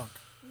drunk.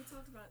 We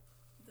talked about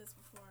this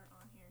before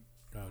on here.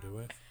 Oh, do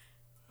we? Like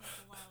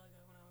a while ago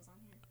when I was on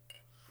here.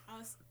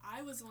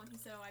 I was the one who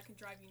said, "Oh, I can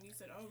drive you," and you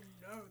said, "Oh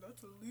no,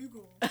 that's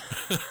illegal."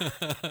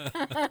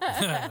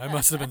 I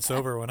must have been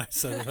sober when I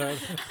said that.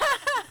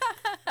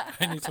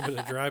 I need somebody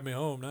to drive me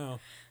home now.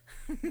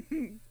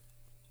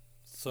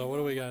 So what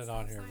do we got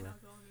on here, Sign, bro? I'll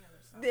go on the other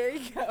side. There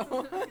you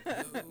go.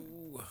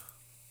 Oh.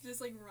 Just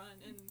like run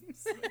and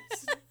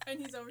switch. And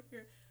he's over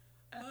here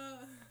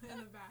in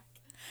the back.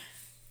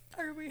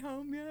 Are we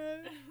home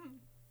yet?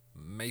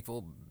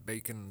 Maple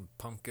bacon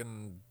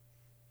pumpkin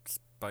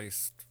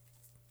spiced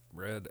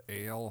red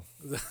ale.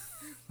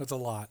 That's a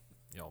lot.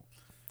 Yep.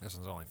 This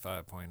one's only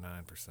 5.9%.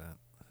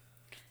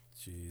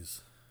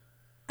 Jeez.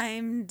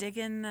 I'm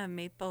digging the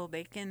maple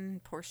bacon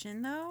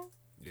portion though.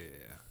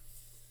 Yeah.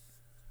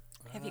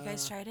 Have you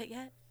guys tried it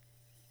yet?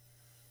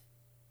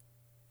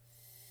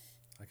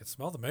 I can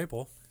smell the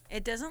maple.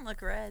 It doesn't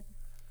look red.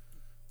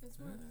 It's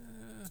more,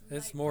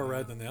 It's more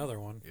red than the other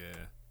one.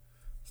 Yeah.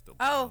 Still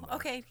Oh, brown, though.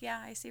 okay. Yeah,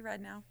 I see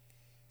red now.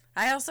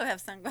 I also have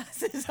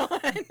sunglasses on.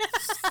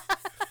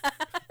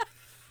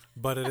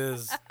 But it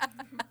is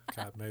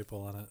got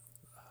maple in it.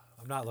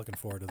 I'm not looking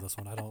forward to this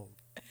one. I don't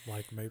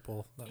like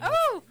maple that much.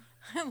 Oh,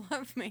 I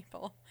love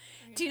maple.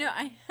 Do you know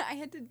I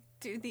had to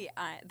do the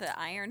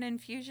iron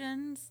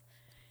infusions,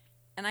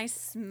 and I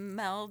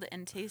smelled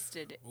and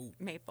tasted Ooh.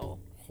 maple.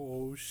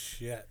 Oh,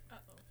 shit.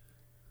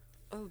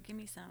 Oh, give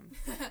me some.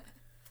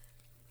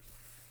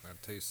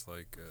 That tastes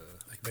like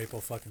Like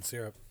maple fucking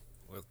syrup.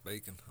 with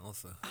bacon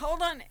also.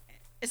 Hold on.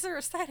 Is there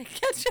a side of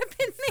ketchup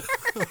in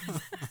there?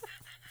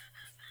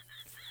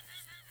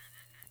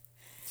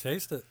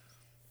 Taste it.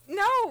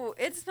 No,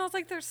 it smells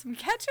like there's some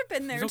ketchup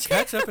in there There's too. no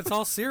ketchup. It's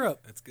all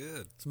syrup. It's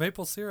good. It's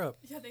maple syrup.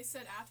 yeah, they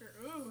said after,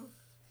 ooh.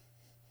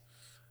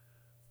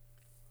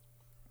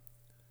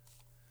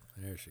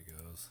 There she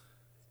goes.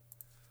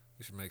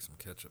 We should make some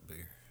ketchup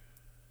beer.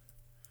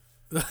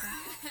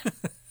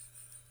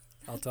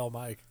 I'll tell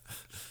Mike.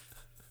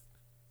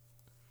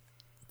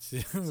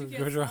 She can't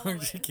goes wrong. swallow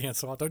She it. can't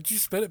swallow. Don't you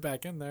spit it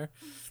back in there.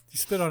 You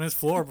spit on his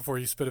floor before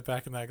you spit it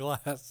back in that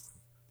glass.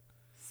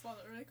 Swallow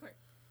it really quick.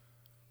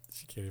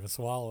 She can't even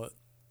swallow it.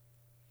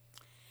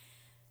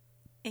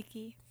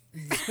 Icky.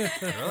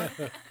 Really?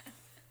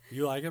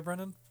 You like it,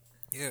 Brendan?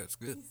 Yeah, it's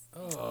good.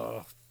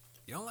 Oh,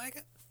 You don't like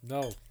it?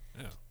 no.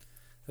 Yeah.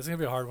 That's going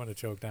to be a hard one to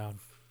choke down.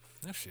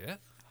 No shit.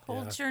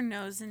 Hold your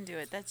nose and do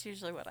it. That's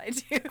usually what I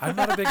do. I'm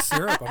not a big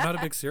syrup. I'm not a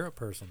big syrup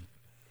person.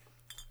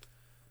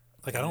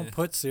 Like I don't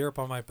put syrup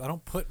on my. I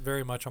don't put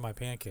very much on my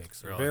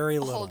pancakes. Really? Very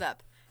little. Hold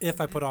up. If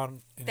I put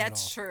on. Any at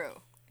That's all.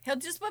 true. He'll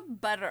just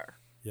put butter.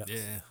 Yes.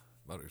 Yeah,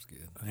 butter's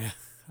good. Yeah.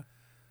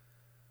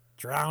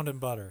 Drowned in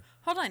butter.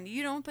 Hold on.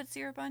 You don't put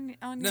syrup on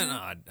No, your...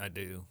 no, I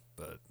do,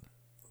 but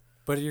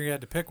But you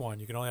had to pick one.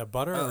 You can only have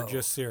butter or Oh.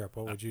 just syrup.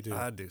 What would you do?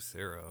 I do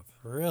syrup.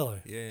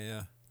 Really?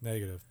 Yeah.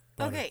 Negative.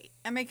 Butter. Okay,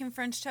 I'm making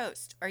French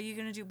toast. Are you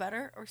going to do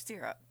butter or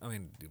syrup? I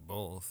mean, do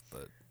both,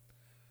 but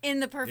In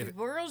the perfect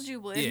world, you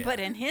would, yeah, but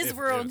in his if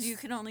world, it's you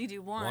can only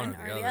do one one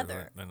or or the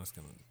other. Then it's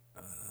gonna.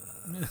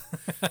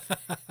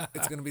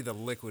 It's gonna be the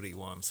liquidy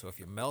one. So if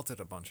you melted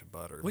a bunch of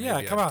butter, Well, yeah,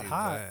 maybe come I'd out do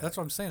hot. that. That's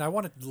what I'm saying. I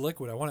want it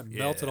liquid. I want it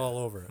melted Yeah. all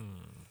over it.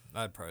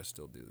 I'd probably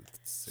still do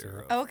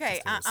syrup.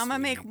 Okay, just a little I'm going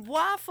to make sweet.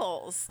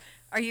 waffles.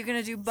 Are you going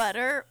to do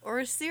butter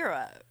or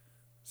syrup?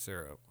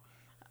 syrup.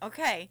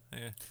 Okay.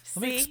 Yeah.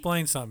 Let me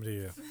explain something to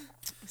you,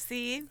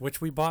 See?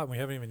 which we bought and we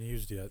haven't even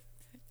used yet.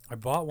 I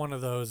bought one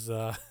of those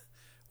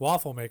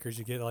waffle makers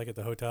you get like at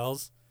the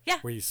hotels. Yeah.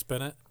 Where you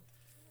spin it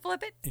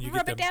Flip it, And you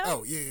rub get it them- down.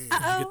 Oh yeah. and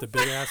Uh-oh. you get the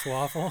big ass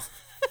waffle.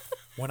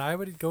 When I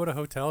would go to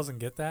hotels and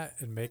get that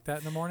and make that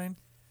in the morning,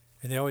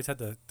 and they always had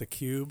the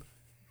cube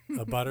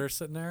of butter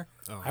sitting there,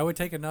 Oh. I would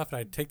take enough and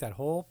I'd take that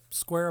whole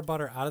square of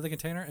butter out of the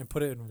container and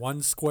put it in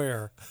one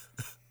square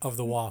of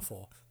the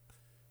waffle.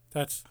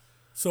 That's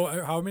so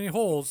how many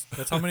holes?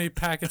 That's how many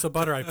packets of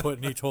butter I put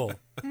in each hole.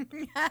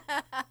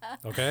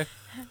 Okay,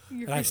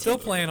 and I still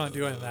plan on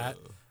doing that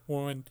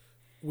when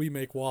we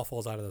make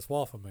waffles out of this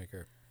waffle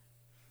maker.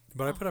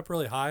 But I put up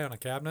really high on a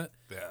cabinet,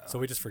 Yeah. so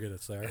we just forget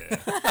it's there.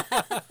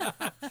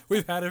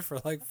 We've had it for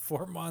like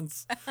 4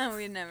 months.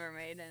 We never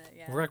made it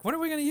yet. We're like, when are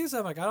we going to use that?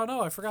 I'm like, I don't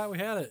know. I forgot we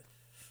had it.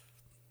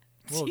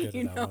 We'll Do get to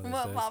you that know one of these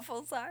what days.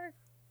 waffles are?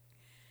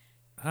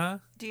 Huh?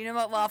 Do you know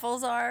what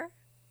waffles are?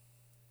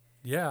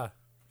 Yeah.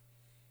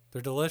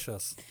 They're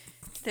delicious.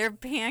 They're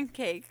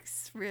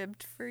pancakes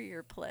ribbed for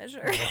your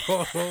pleasure.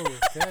 Oh,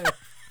 okay.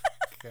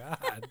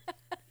 God.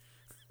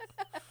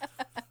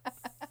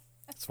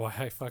 That's why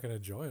I fucking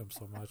enjoy them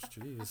so much.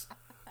 Jeez.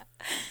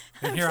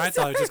 And here I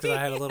thought it just because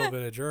I had a little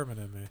bit of German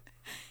in me.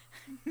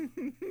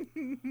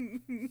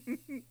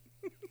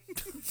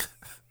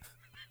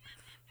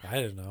 I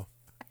didn't know.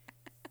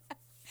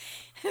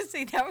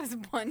 See, that was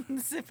one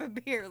sip of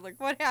beer. Like,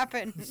 what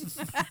happened?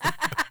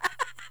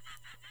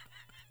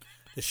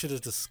 This shit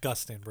is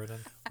disgusting,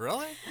 Brendan.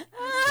 Really?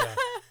 Yeah.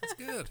 That's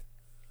good.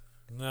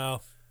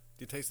 No.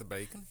 Do you taste the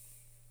bacon?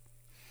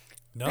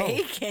 No.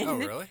 Bacon. Oh,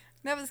 really?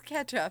 That was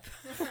ketchup.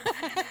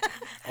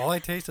 All I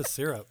taste is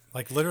syrup.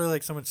 Like literally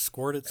like someone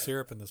squirted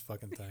syrup in this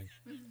fucking thing.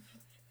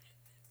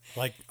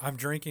 Like I'm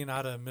drinking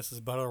out of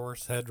Mrs.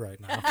 Butterworth's head right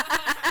now.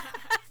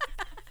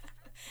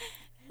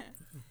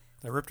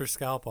 I ripped her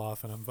scalp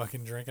off and I'm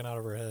fucking drinking out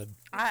of her head.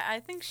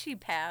 I think she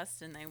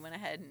passed and they went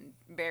ahead and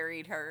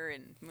buried her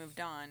and moved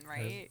on,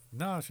 right?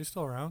 No, she's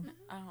still around.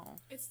 Oh.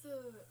 It's the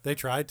They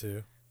tried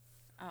to.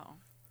 Oh.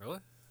 Really?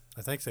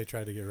 I think they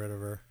tried to get rid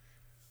of her.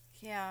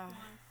 Yeah.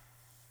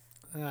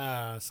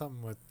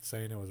 Something with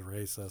saying it was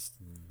racist.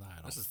 And I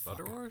don't This is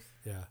fucking- Butterworth?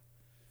 Yeah.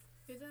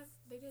 they did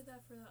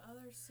that for the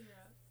other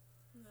syrup,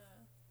 the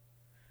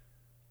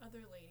other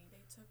lady. They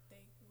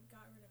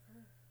got rid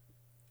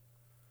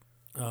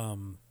of her.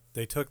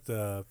 They took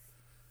the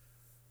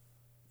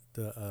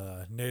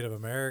Native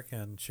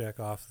American chick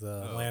off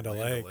the Land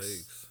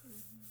O'Lakes.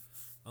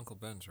 Uncle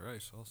Ben's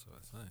rice, also,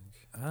 I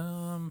think.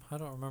 I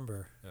don't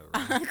remember. Yeah,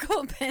 right.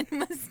 Uncle Ben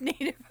was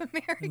Native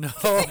American. No,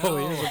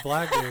 he was a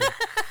black dude.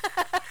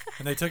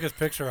 And they took his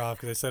picture off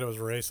because they said it was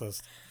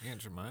racist. Aunt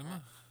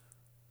Jemima?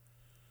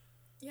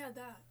 Yeah,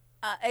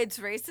 that. It's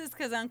racist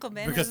because Uncle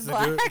Ben Because is the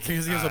black. dude-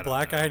 because he was I a don't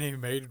black know. guy and he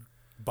made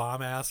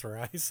bomb ass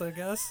rice, I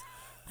guess.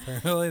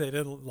 Apparently, they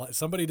didn't.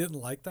 Somebody didn't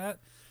like that,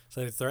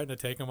 so they threatened to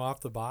take him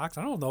off the box.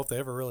 I don't know if they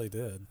ever really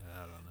did. I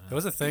don't know. There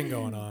was a thing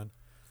going on,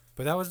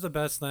 but that was the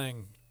best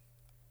thing.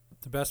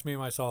 The best meme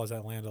I saw was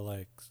at Land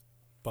O'Lakes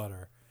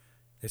butter.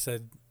 They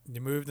said you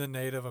moved the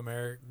Native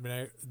American,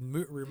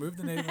 removed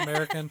the Native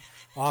American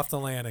off the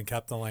land and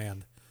kept the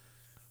land,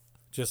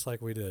 just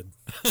like we did.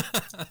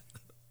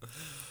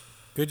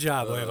 Good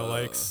job, Land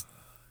O'Lakes.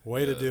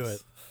 Way to do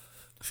it.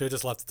 Should have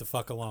just left it the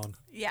fuck alone.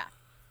 Yeah.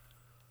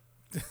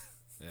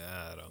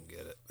 Yeah, I don't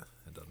get it.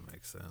 It doesn't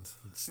make sense.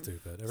 It's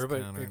stupid. It's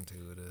Everybody,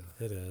 counterintuitive.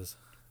 it is.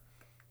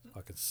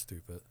 Fucking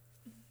stupid.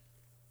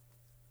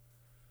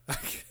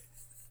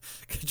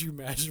 Could you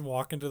imagine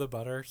walking to the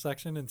butter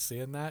section and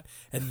seeing that,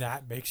 and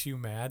that makes you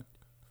mad?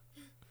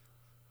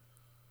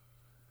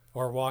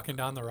 Or walking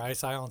down the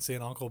rice aisle and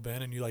seeing Uncle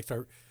Ben, and you like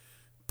start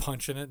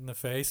punching it in the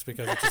face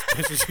because it just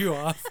pisses you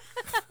off.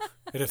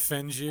 It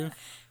offends you.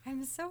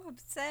 I'm so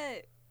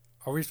upset.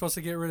 Are we supposed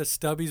to get rid of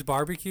Stubby's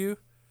barbecue?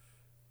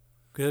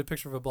 Get a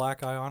picture of a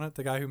black guy on it,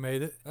 the guy who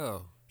made it.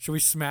 Oh, Should we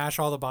smash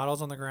all the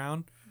bottles on the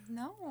ground,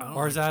 No. I don't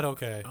or is like- that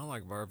okay? I don't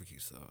like barbecue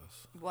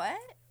sauce. What?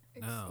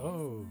 No.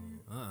 Oh,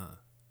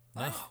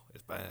 No,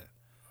 it's bad.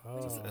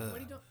 What do you, oh. what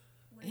do you don't?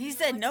 what do He you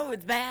said don't no, like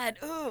it's bad.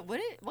 What?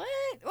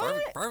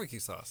 What? Barbecue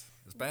sauce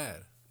is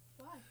bad.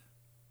 Why?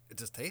 It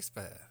just tastes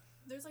bad.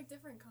 There's like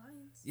different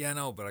kinds. Yeah, I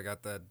know, but I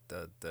got that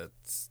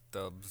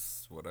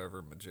Stubbs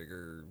whatever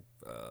majigger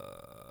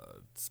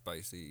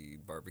spicy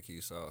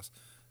barbecue sauce.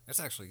 That's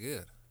actually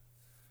good.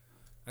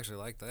 I actually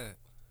like that.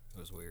 It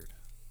was weird.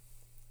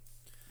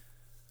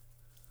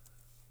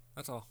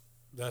 That's all.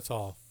 That's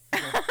all.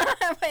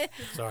 But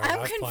Sorry, I I'm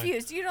was playing.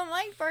 confused. You don't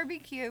like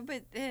barbecue,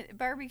 but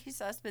barbecue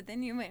sauce. But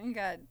then you went and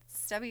got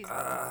Stubby's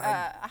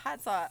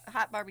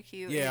hot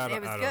barbecue. Yeah, it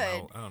was I don't good.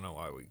 know. I don't know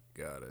why we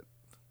got it.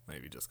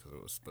 Maybe just because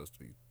it was supposed to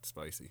be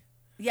spicy.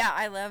 Yeah,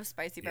 I love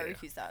spicy Yeah.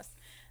 barbecue sauce.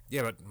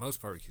 Yeah, but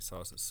most barbecue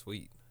sauce is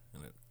sweet,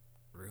 and it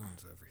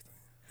ruins everything.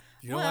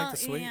 You don't Well, like the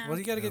sweet? yeah. Well,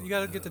 you gotta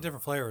get the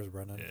different flavors,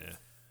 Brendan. Yeah.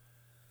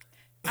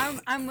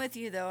 I'm with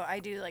you though. I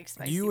do like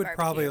spicy. You would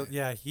barbecue. probably,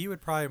 yeah, he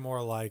would probably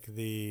more like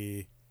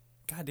the.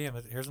 God damn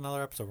it! Here's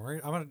another episode. We're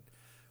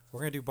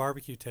gonna do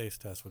barbecue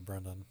taste test with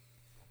Brendan.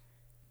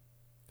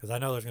 Because I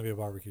know there's gonna be a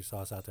barbecue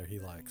sauce out there he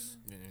likes.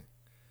 Yeah.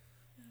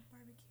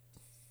 Barbecue.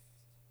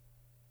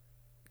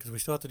 Because we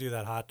still have to do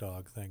that hot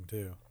dog thing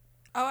too.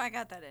 Oh, I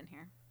got that in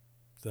here.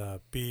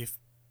 The beef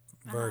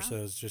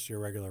versus just your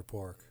regular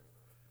pork.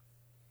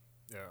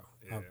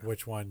 Yeah.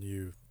 Which one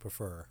you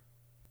prefer?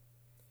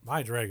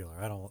 Mine's regular.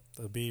 I don't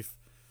the beef.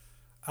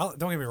 Don't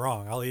get me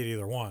wrong. I'll eat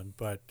either one,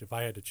 but if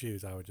I had to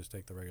choose, I would just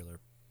take the regular.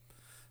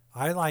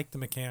 I like the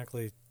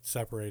mechanically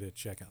separated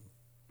chicken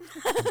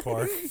and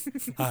pork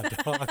hot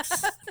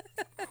dogs.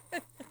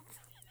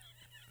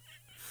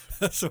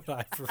 That's what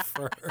I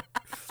prefer.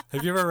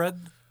 Have you ever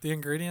read the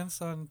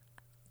ingredients on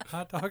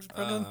hot dogs,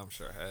 Brendan? I'm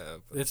sure I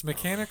have. But It's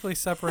mechanically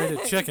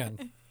separated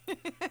chicken.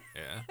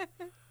 yeah.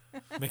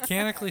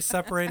 Mechanically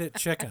separated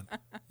chicken.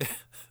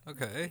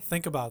 Okay.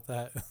 Think about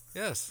that.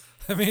 Yes.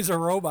 That means a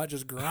robot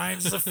just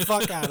grinds the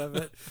fuck out of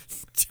it,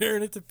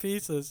 tearing it to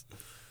pieces.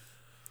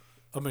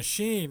 A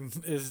machine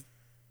is.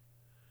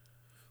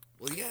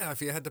 Well, yeah.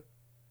 If you had to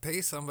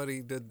pay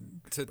somebody to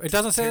It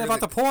doesn't say that tear about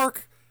the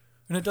pork,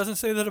 and it doesn't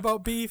say that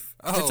about beef.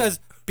 It Oh. says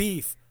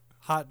beef,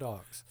 hot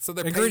dogs. So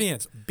they're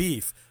ingredients: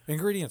 beef.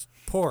 Ingredients: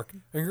 pork.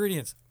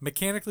 Ingredients: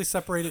 mechanically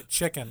separated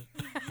chicken.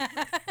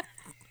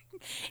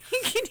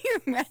 Can you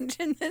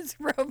imagine this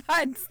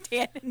robot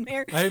standing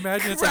there I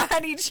imagine it's like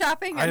karate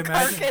chopping I a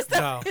imagine- carcass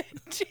no.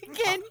 of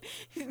chicken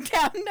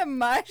down to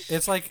mush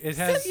it's like it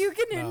so has. you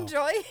can no.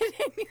 enjoy it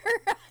in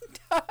your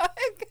hot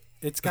dog?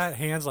 It's got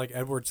hands like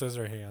Edward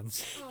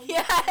Scissorhands,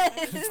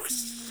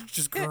 Yes.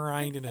 just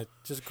grinding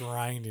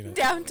it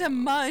Down to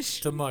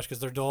mush. to mush because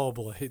they're dull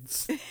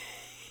blades.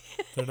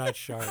 They're not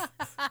sharp.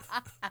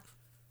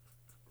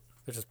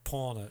 They're just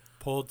pulling it.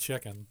 Pulled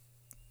chicken.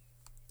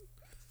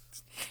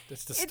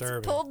 It's disturbing.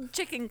 It's pulled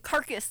chicken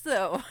carcass,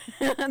 though.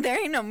 There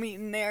ain't no meat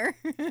in there.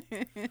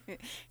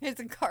 It's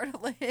a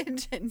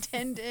cartilage and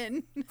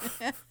tendon.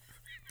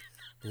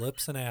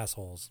 Lips and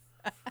assholes.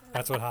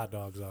 That's what hot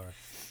dogs are.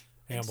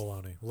 And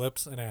bologna.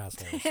 Lips and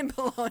assholes. And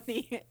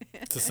bologna.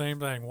 It's the same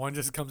thing. One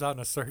just comes out in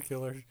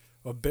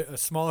a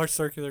smaller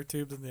circular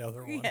tube than the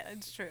other one. Yeah,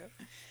 it's true.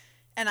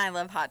 And I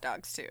love hot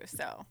dogs, too,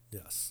 so.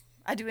 Yes.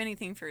 I do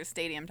anything for a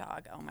stadium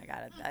dog. Oh, my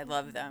God. I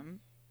love them.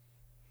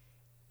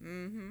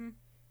 Mm-hmm.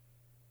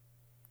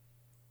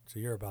 So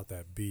you're about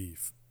that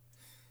beef.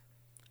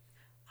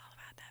 All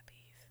about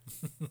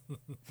that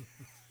beef.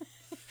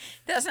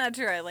 That's not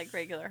true. I like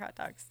regular hot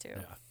dogs, too.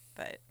 Yeah.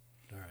 But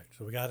All right.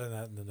 So we got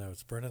that in the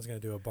notes. Brendan's going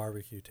to do a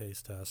barbecue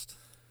taste test.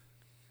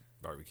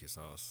 barbecue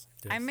sauce.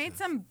 I made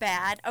some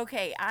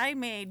I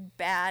made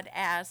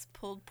badass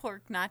pulled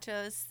pork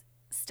nachos.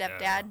 Stepdad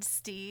Yeah.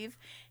 Steve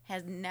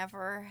has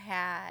never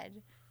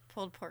had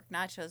pulled pork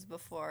nachos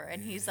before,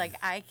 and he's like,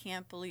 I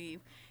can't believe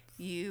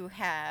you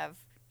have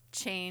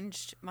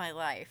changed my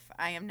life.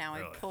 I am now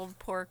Really? a pulled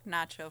pork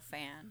nacho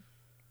fan.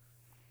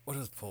 What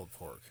is pulled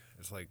pork?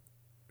 It's like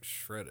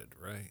shredded,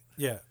 right?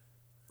 Yeah.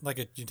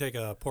 You take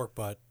a pork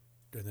butt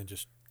and then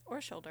just,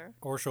 Or shoulder.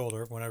 or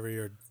shoulder, when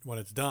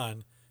it's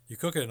done, you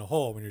cook it in a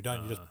hole. When you're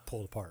done, you just pull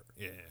it apart.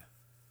 Yeah.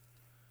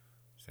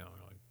 See, I don't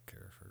really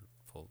care for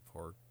pulled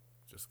pork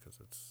just because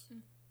it's,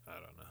 I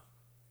don't know.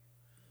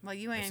 Well,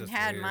 you It's ain't just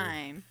had weird.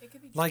 mine. It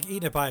could be Like dry.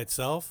 eating it by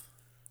itself.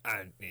 I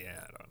don't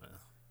know.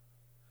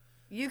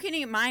 You can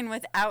eat mine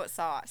without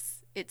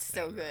sauce. It's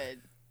so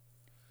good.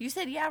 You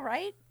said, yeah,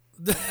 right?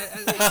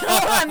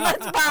 Hold on,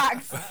 let's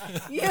box.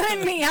 You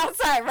and me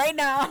outside right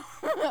now.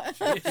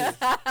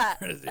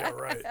 Yeah,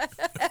 right.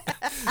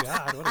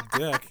 God, what a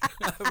dick.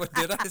 What,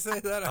 did I say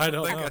that? I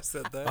don't think know. I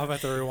said that. I'm about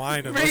to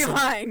rewind and listen.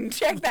 Rewind.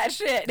 Check that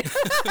shit.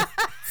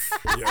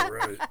 Yeah,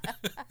 right.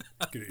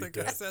 I think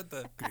I said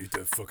that. Could eat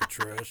that fucking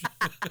trash.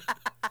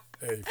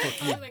 Hey, fuck I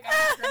feel like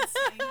I regret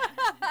saying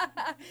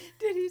that.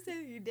 Did he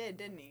say you did,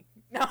 didn't he?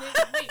 No.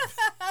 Wait.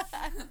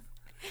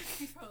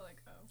 He's probably like,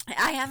 oh.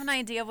 I have an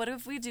idea. What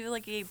if we do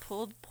like a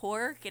pulled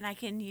pork and I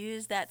can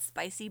use that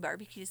spicy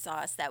barbecue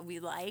sauce that we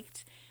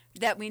liked,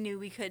 that we knew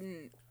we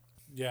couldn't.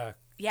 Yeah,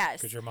 Yes.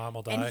 because your mom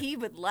will die. And he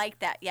would like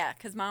that. Yeah,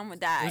 because mom would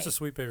die. Who's the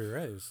Sweet Baby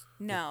Ray's?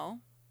 No.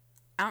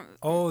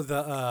 Oh,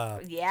 the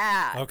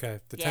Yeah.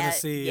 okay, the Yeah,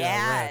 Tennessee red.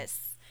 Yes.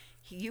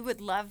 You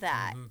would love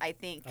that, I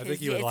think. I think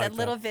 'cause you would it's like a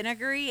little that.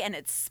 vinegary and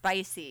it's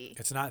spicy.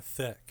 It's not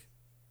thick.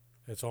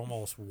 It's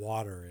almost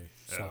watery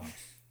sauce.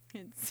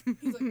 It's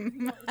He's like,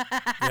 no,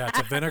 Yeah, it's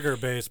a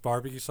vinegar-based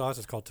barbecue sauce.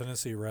 It's called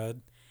Tennessee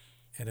Red,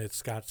 and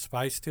it's got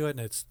spice to it, and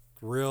it's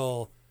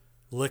real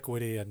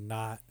liquidy and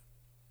not.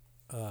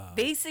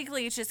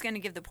 basically it's just going to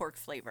give the pork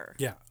flavor.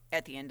 Yeah,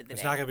 At the end of the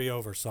it's day, not gonna be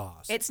over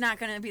sauce. it's not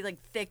going to be like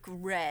thick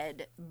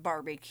red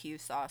barbecue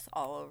sauce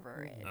all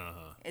over it.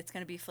 It's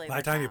going to be flavor. By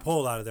the time you Town.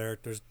 pull it out of there,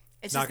 there's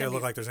It's not just gonna gonna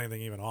look be- like there's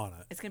anything even on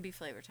it. It's going to be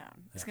Flavor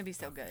Town. It's going to be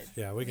so good.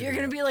 Yeah, we can. You're do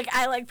going to that. be like,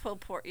 I like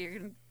pulled pork. You're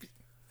going to.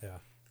 Yeah.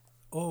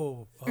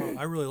 Oh,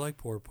 I really like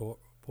pulled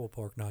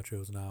pork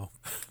nachos now.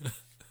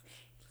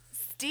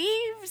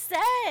 Steve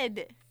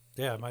said.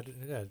 Yeah, my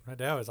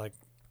dad was like,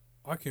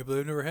 I can't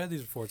believe I've never had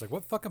these before. It's like,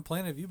 what fucking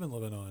planet have you been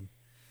living on?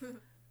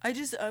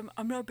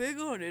 I'm not big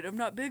on it. I'm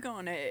not big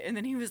on it. And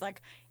then he was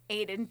like,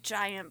 ate a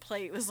giant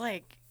plate. Was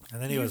like,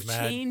 And then he "You've was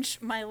mad.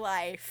 changed my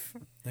life.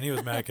 Then he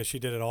was mad because she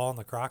did it all in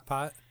the crock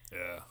pot.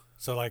 Yeah.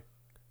 So like,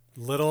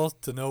 little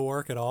to no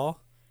work at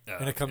all, Yeah,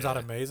 and it comes out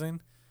yeah.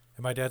 amazing.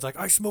 And my dad's like,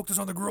 I smoked this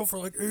on the grill for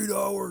like 8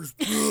 hours.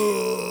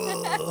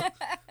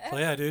 So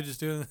yeah, dude,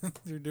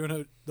 you're doing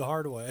it the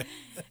hard way.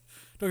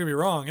 Don't get me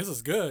wrong, this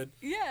is good,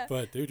 Yeah.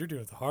 but dude, you're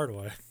doing it the hard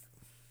way.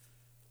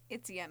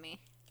 It's yummy.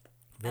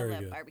 Very I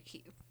love good.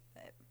 barbecue.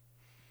 But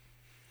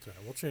So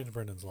we'll change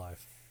Brendan's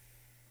life.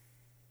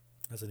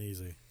 That's an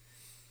easy.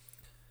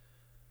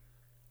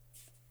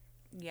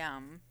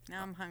 yum.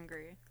 Now I'm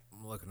hungry.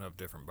 I'm looking up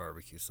different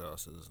barbecue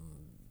sauces, and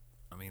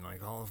I mean,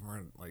 like all of them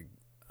are like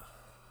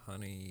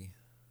honey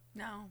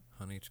No.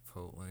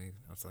 chipotle.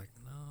 I was like,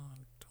 no,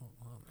 I don't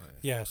want that.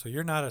 Yeah, so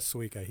you're not a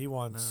sweet guy. He No,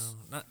 wants.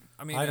 not.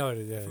 I mean, I know it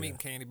is, yeah, if I'm yeah. eating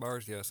candy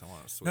bars, yes, I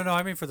want it sweet. No,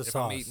 I mean for the if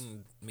sauce. I'm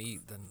eating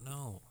meat, then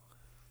no.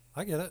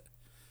 I get it.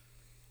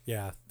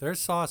 Yeah, there's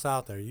sauce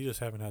out there. You just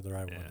haven't had the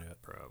right Yeah, one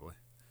yet. probably.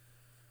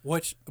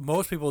 Which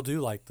most people do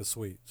like the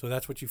sweet. So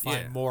that's what you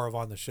find Yeah. more of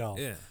on the shelf.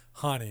 Yeah.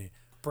 Honey,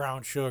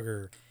 brown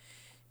sugar.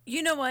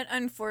 You know what?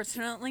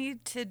 Unfortunately,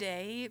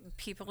 today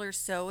people are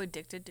so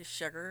addicted to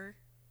sugar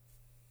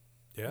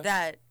Yeah.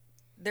 that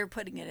they're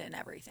putting it in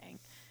everything.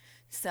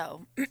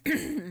 So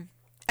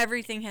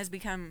everything has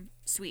become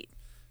sweet.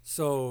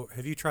 So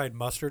have you tried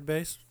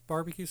mustard-based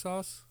barbecue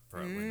sauce?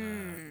 Probably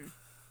not.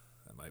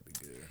 That might be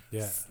good.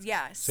 Yeah.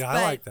 Yes. See, but,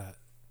 I like that.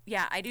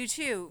 Yeah, I do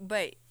too,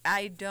 but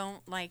I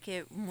don't like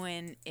it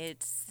when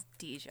it's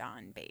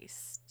Dijon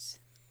based.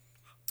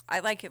 I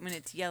like it when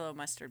it's yellow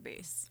mustard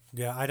based.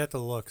 Yeah, I'd have to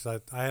look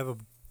because I have a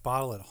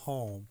bottle at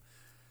home,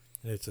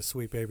 and it's a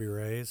Sweet Baby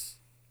Ray's,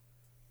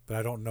 but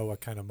I don't know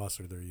what kind of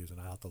mustard they're using.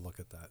 I'll have to look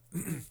at that.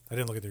 I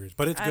didn't look at the reviews,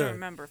 but it's I good. don't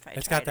remember if I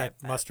It's tried got that it,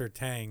 but- mustard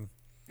tang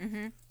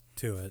Mhm.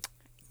 to it.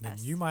 And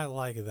Yes. you might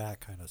like that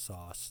kind of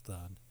sauce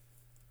then.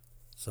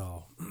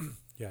 So,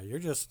 yeah, you're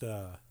just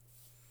you're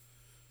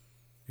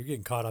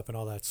getting caught up in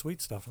all that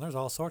sweet stuff, and there's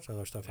all sorts of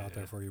other stuff out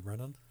there Yeah. for you,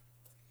 Brendan.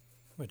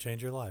 I'm gonna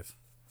change your life.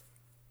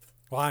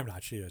 Well, I'm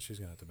not. She is. She's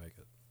gonna have to make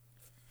it.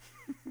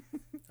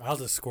 I'll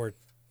just squirt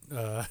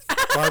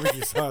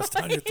barbecue sauce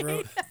down your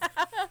throat.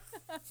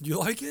 You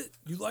like it?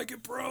 You like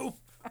it, bro?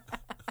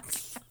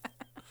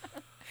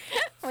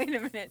 Wait a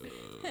minute.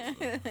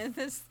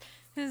 This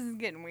is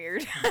getting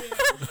weird.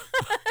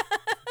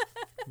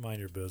 Mind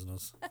your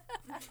business.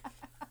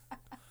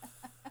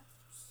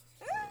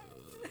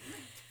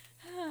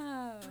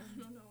 I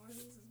don't know where this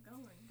is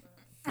going,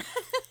 but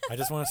I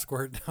just want to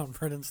squirt down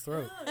Brendan's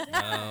throat.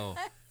 No.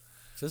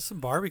 Just some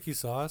barbecue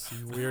sauce,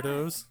 you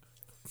weirdos.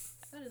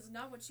 that is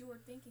not what you were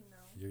thinking,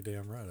 though. You're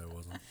damn right I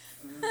wasn't.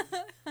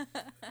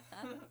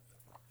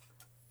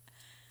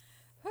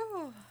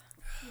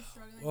 You're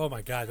struggling. Oh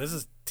my god, this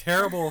is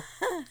terrible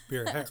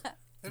beer. Here,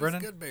 It is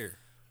Brennan, good beer.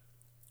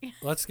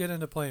 let's get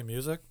into playing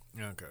music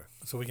Okay.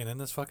 so we can end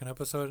this fucking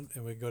episode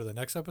and we can go to the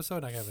next episode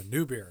and I have a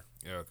new beer.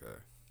 Yeah, okay.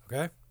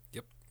 Okay?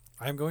 Yep.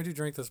 I'm going to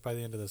drink this by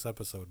the end of this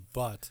episode,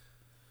 but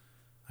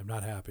I'm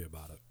not happy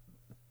about it.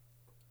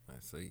 I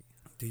see.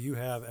 Do you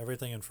have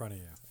everything in front of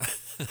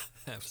you?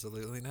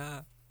 Absolutely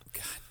not.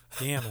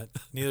 Damn it.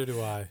 Neither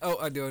do I. Oh,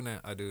 I do now.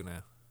 I do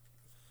now.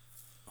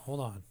 Hold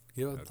on.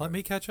 Okay. Let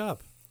me catch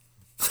up.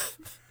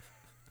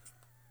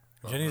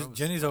 Well,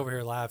 Jenny's over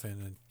here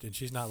laughing and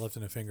she's not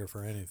lifting a finger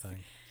for anything.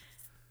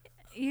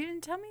 You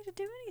didn't tell me to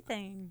do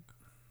anything.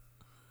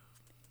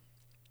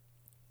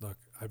 Look,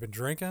 I've been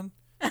drinking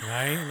and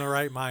I ain't in the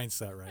right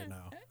mindset right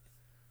now.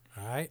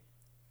 All right?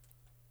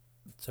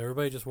 So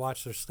everybody just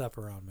watch their step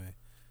around me.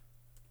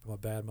 I'm a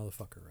bad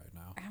motherfucker right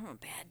now. I'm a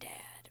bad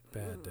dad.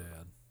 Bad Ooh,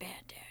 dad.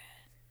 Bad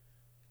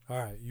dad. All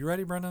right, you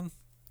ready, Brendan?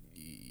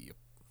 Yep.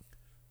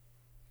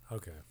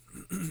 Okay.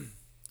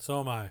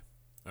 So am I.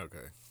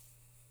 Okay.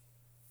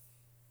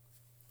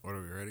 What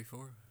are we ready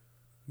for?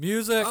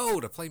 Music. Oh,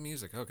 to play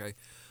music. Okay.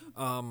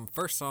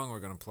 First song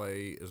we're gonna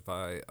play is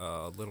by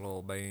a little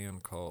old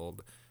band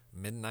called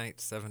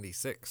Midnight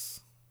 76.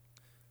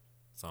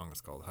 Song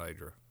is called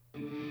Hydra.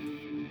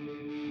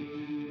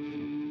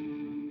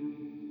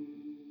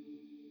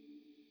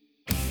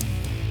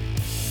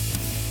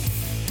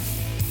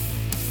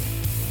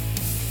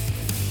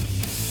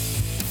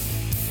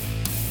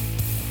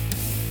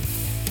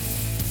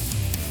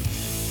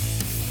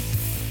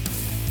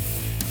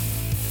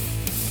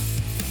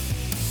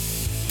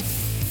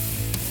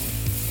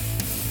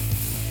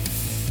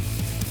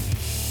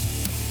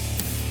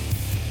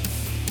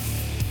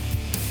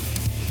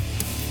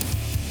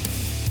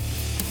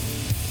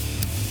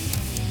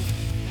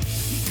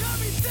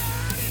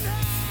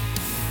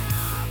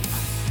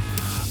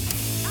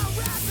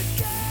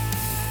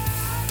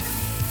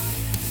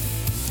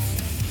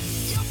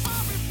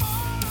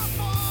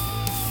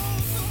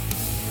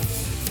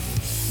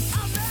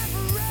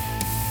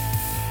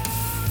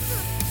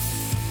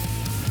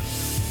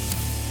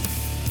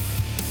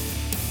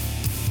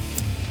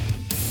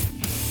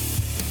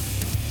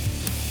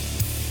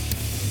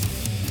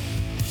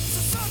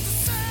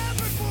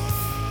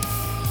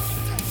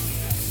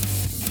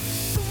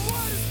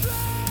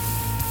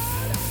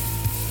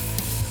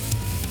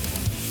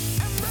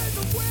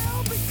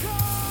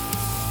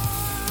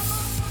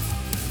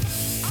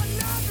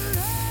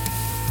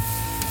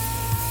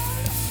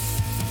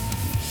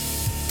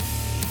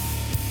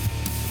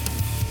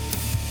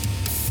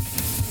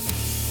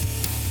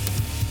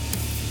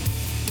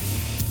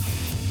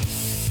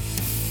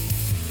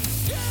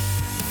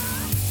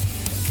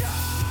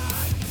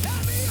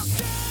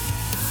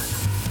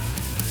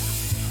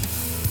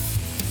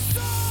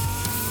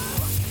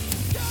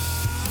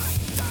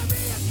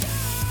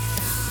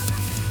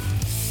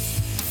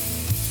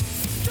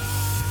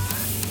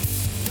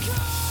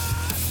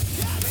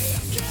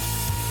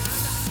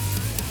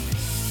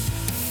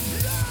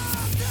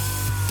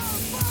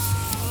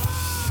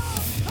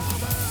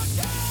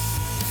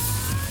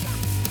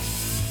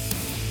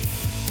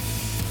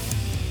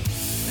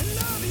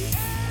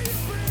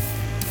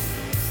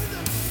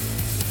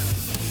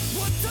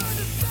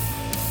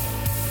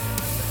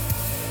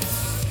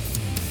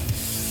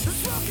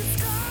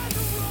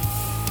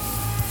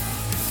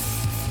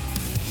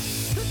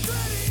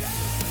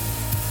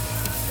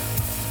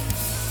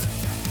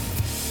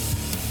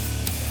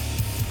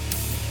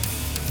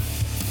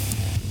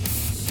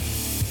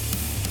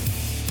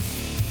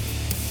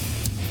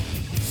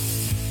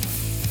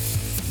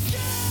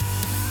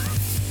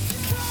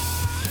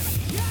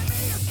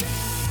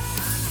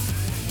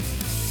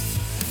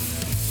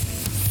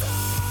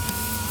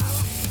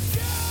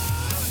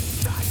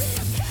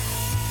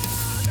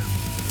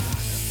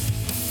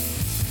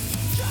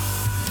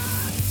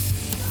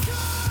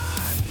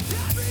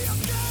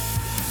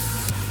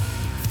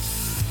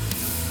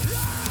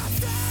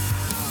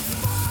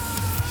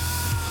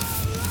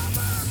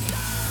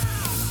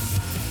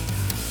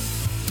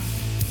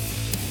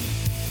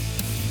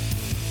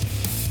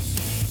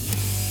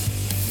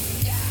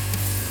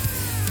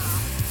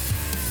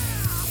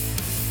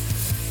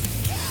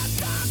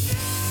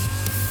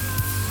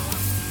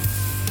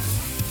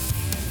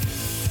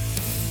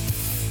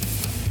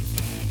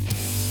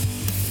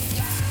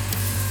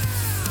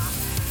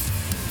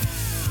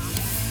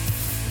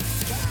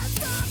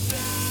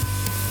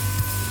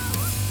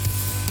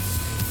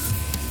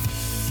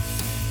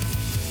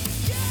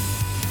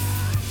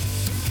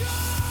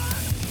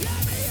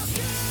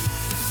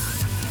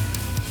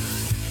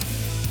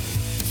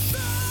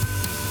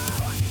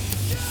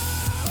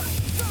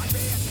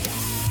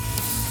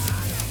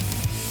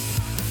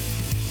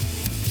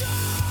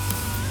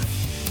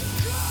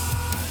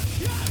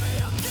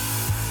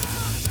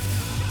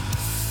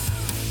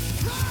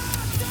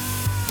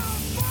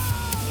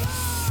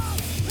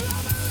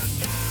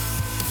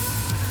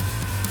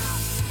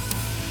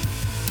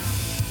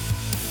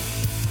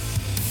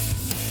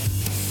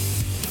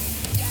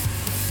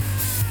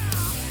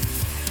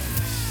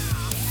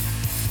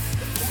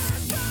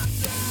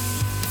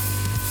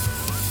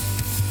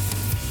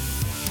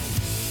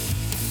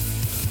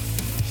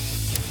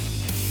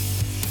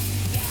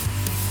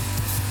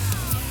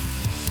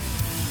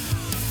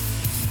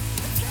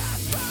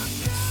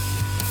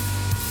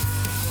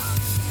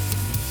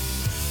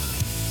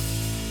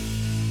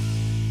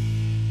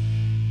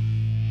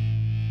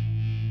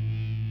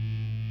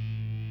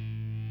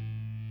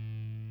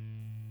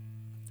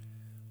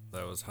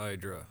 That was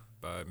Hydra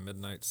by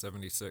Midnight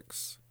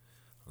 76.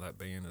 That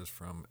band is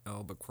from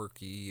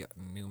Albuquerque,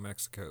 New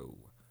Mexico.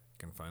 You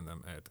can find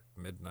them at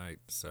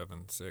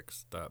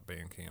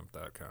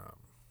midnight76.bandcamp.com.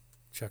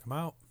 Check them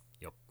out.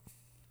 Yep.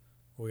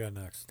 What we got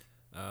next?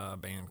 A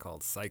band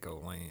called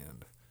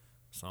Psycholand.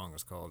 The song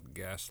is called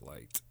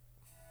Gaslight.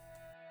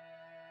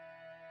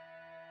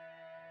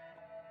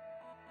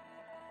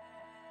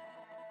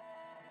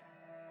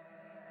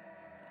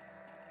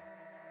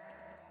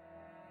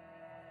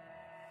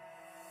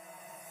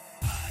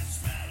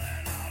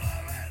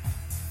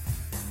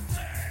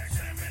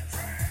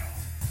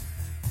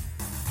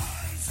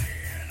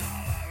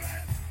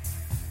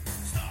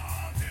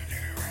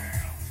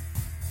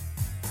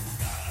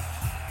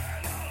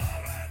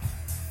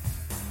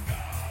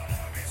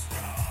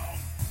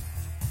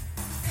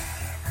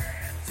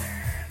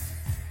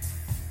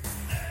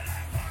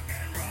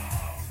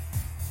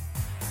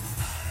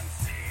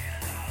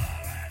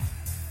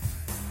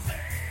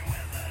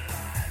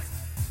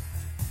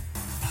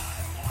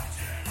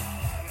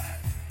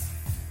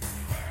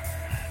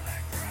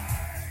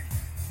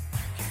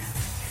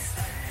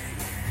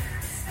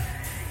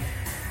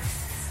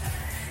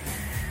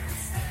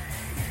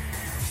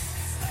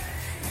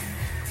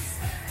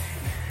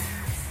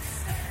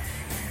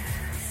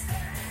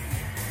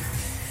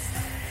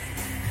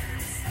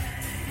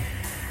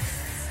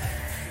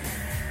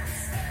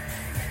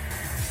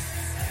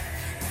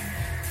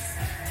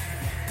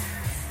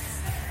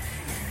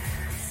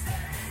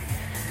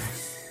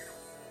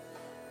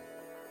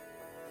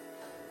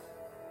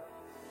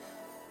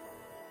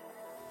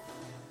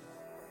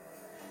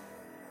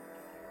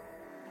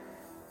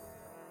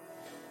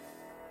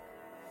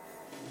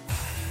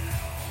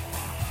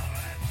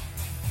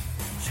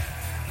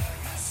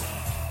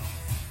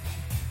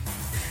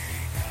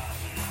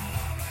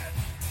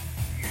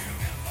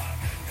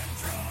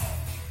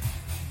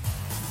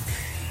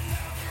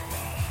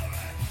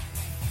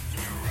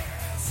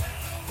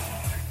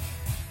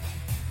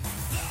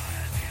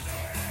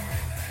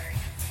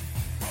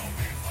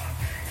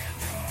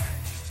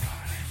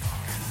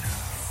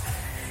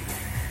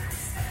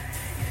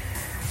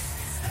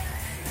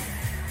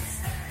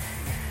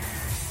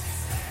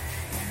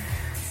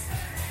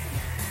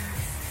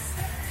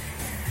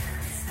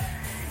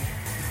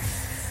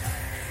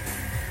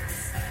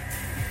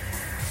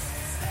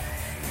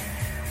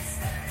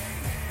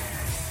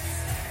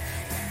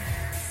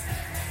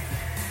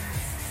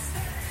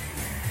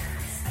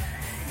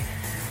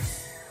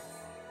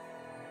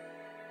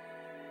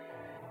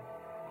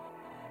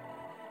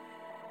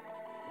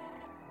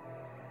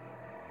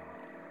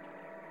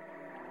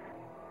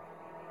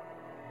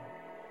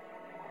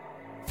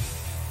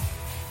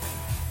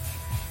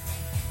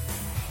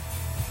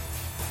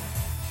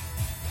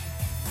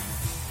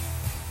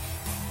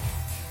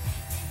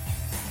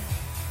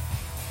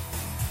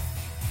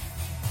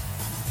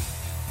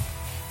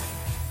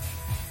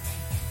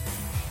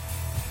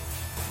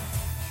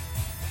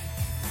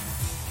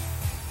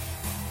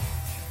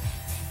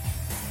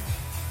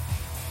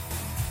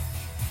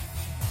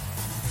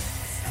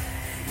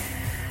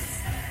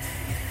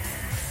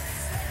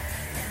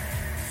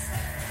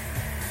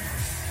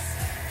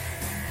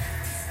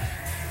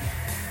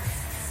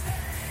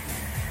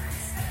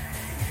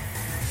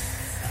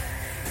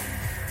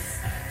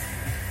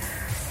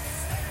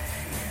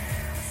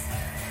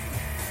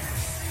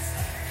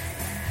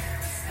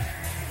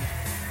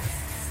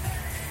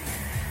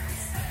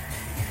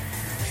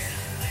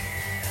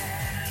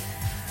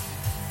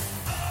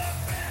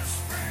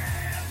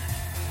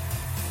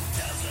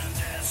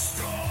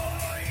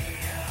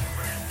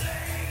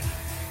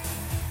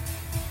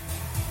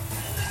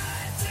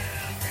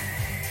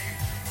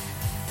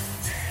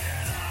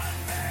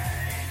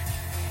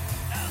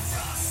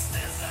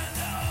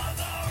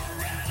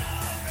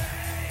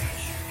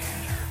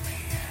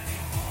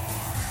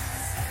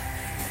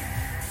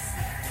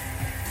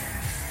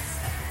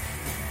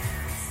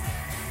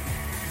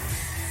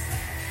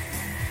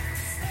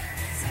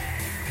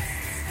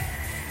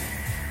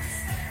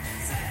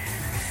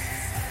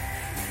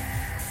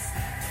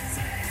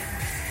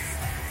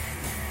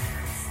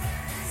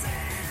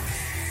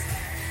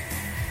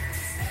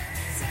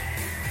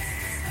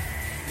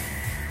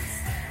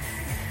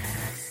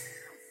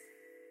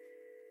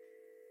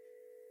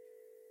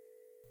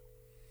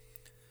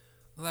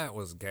 That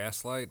was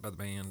Gaslight by the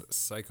band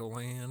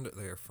Psycholand.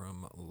 They're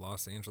from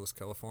Los Angeles,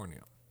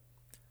 California.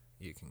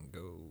 You can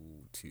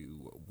go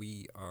to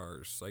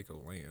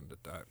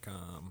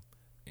wearepsycholand.com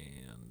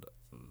and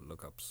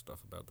look up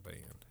stuff about the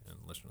band and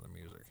listen to the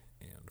music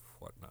and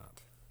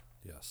whatnot.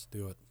 Yes,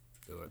 do it.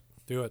 Do it.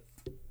 Do it.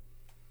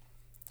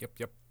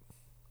 Yep.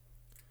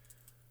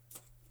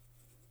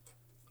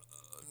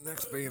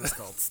 Next band is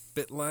called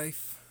Spit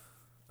Life.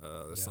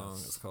 The song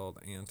is called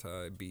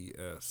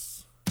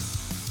Anti-BS.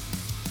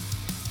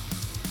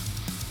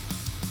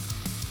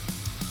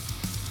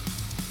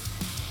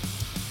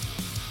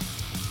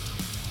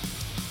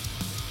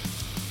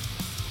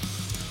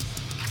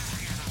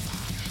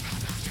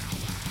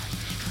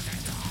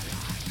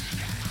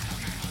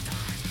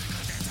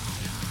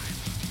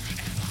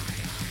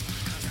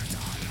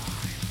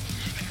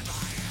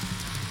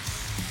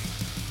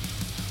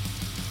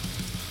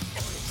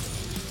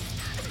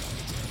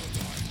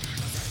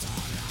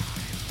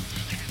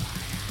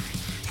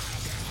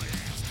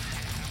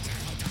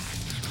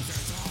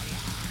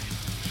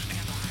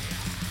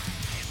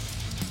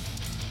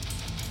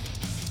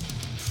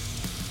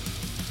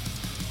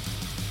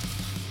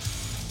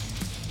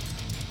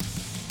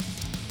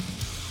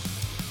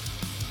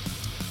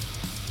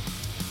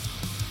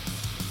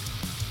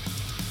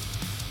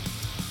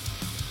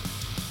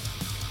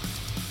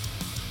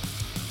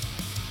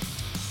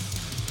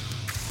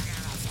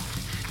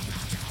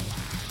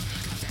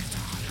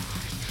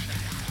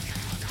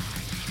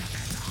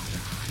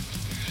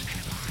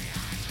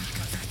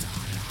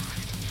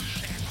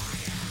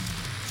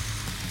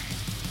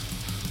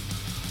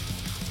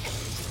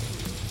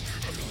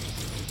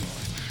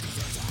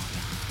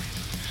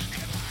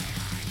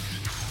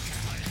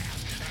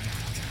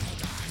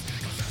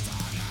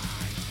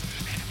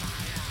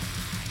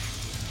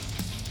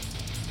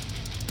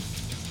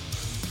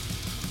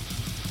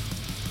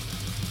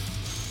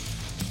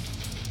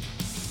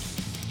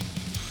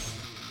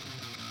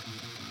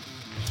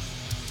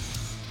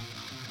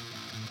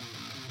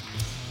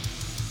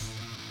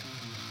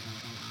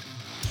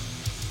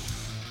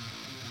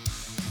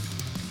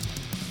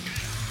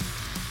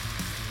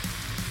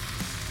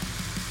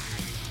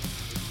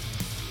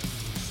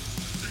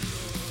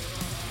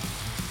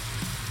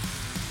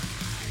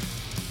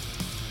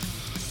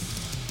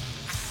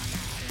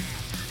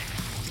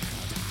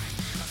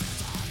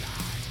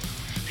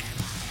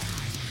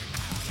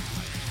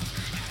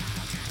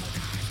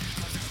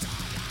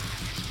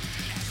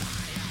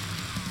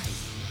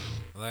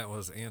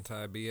 was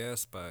Anti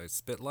BS by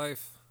Spit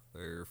Life.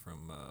 They're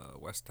from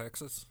West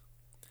Texas.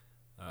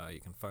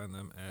 You can find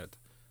them at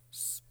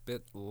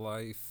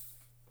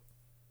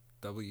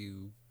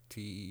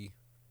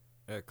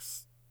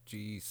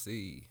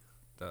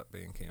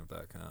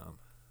spitlifewtxgc.bandcamp.com.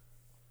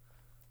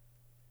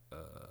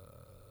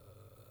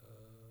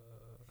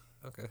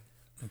 Okay.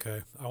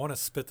 Okay. I want to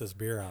spit this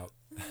beer out.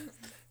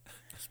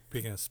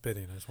 Speaking of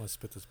spitting, I just want to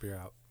spit this beer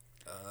out.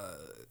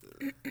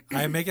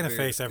 I am making a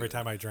face every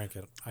time I drink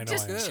it. I know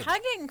Just I am.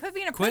 chug it and quit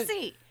being a Quit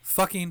pussy.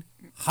 fucking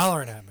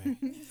hollering at me.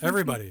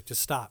 Everybody,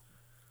 just stop.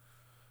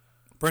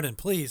 Brendan,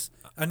 please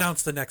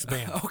announce the next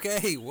band.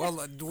 Okay,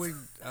 well,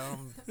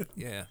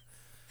 yeah.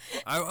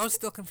 I was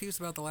still confused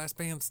about the last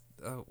band's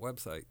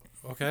website.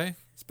 Okay.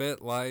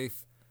 Spit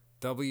Life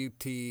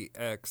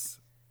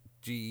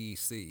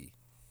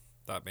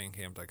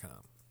WTXGC.bandcamp.com.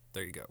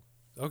 There you go.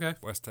 Okay.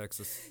 West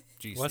Texas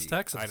GC. West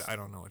Texas. I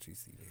don't know what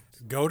GC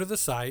means. Go to the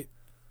site,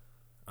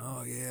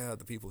 Oh, yeah.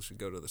 The people should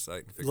go to the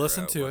site and figure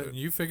listen out to what it, and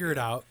you figure it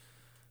out.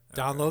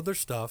 Download their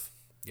stuff,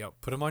 Yep.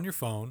 put them on your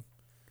phone,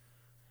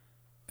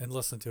 and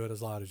listen to it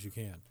as loud as you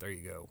can. There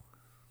you go.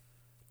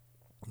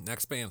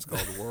 Next band's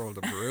called World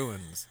of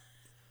Ruins.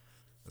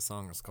 The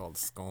song is called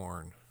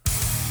Scorn.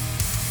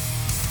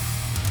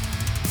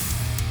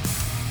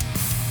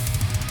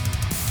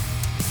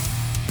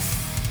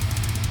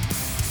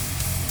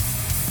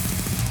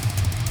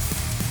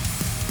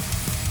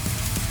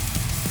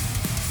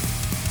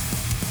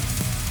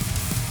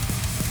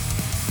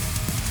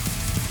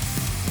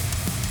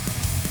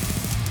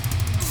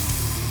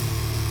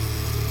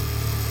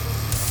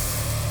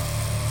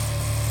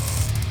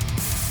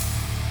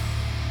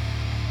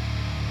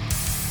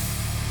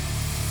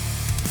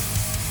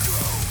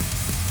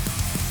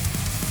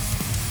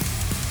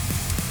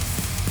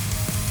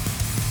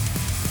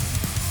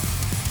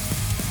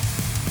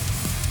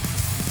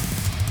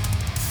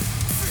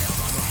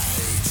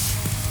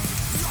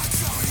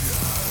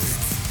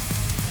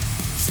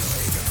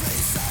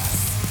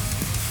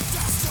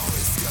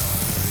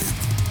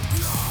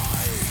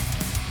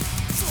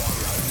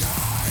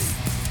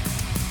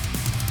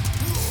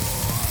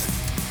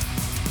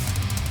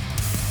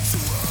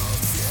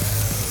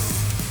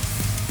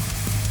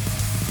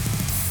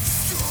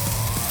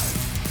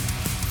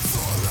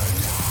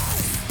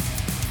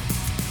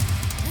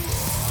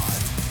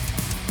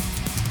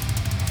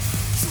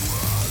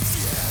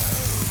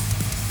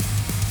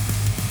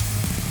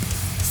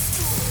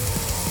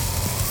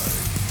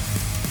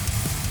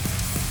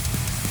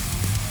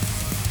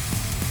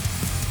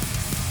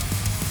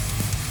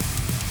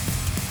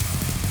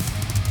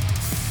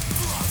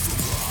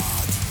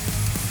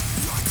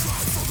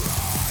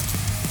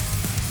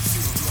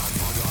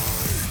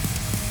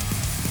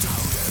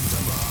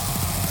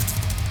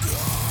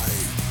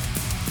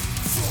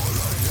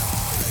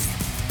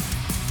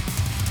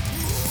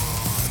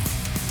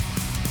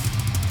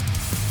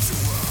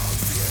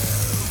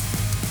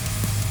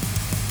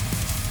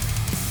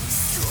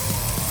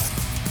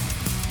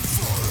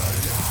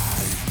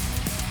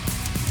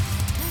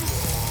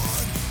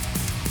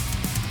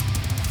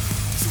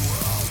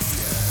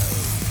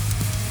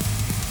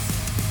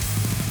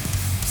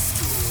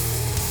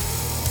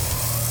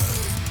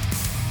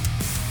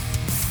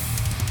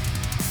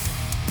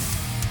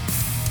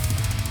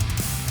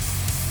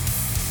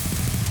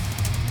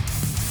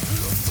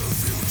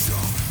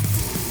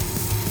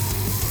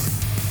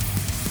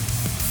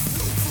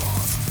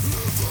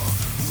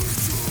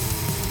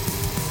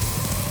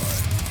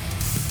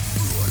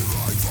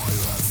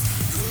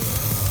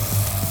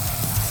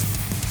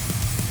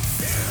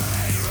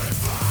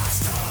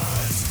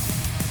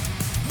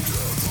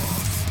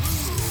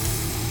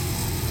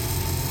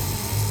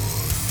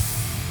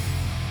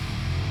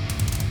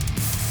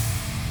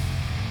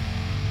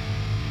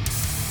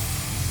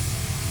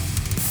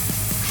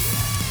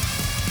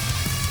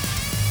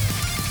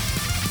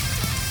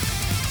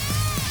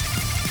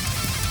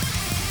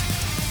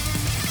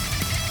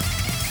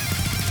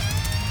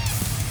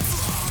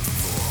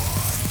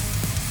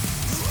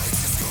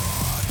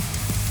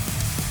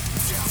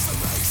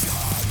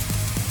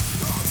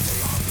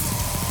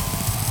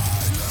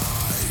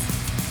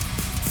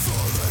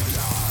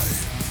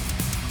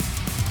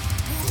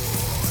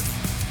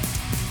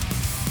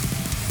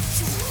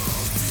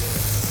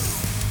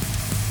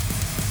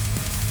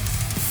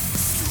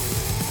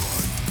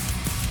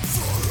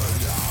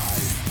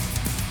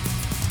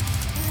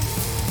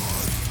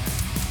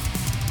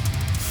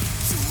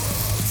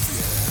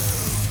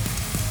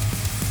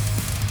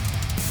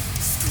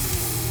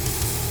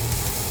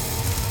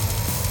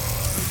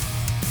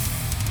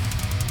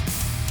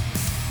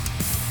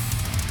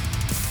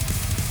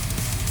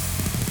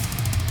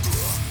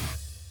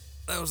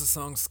 That was the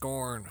song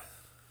Scorn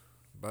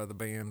by the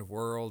band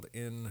World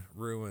in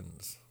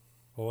Ruins.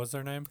 What was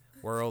their name?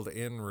 World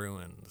in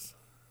Ruins.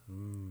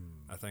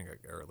 I think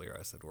earlier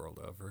I said World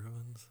of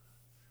Ruins.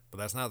 But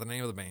that's not the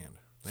name of the band.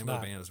 The name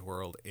of the band is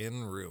World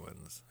in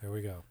Ruins. There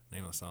we go. The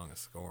name of the song is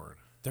Scorn.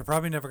 They're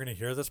probably never going to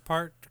hear this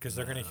part because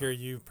they're going to hear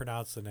you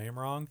pronounce the name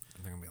wrong.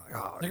 And they're going to be like,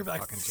 oh, They're going to be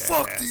like, fucking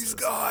fuck jackasses. these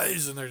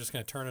guys! And they're just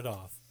going to turn it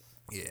off.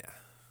 Yeah.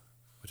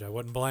 which I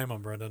wouldn't blame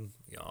them, Brendan.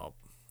 Yup.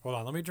 Hold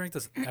on, let me drink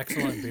this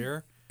excellent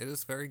beer. It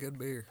is very good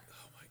beer.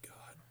 Oh my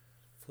God!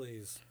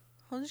 Please.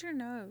 Hold your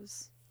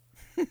nose.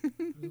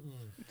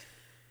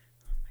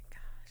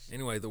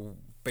 Anyway, the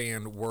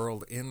band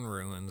World in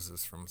Ruins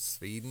is from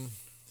Sweden.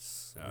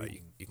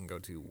 You can go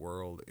to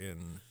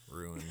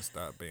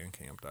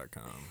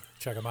worldinruins.bandcamp.com.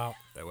 Check them out.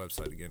 That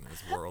website again is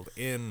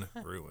worldinruins.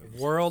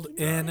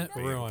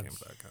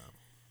 Worldinruins.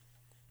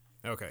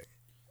 Okay.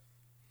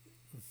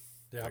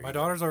 Yeah, my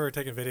daughter's already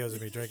taking videos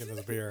of me drinking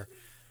this beer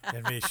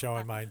and me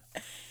showing my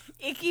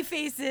Icky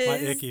faces.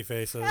 icky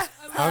faces.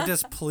 How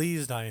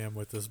displeased I am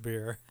with this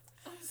beer.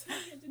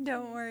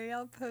 Don't worry,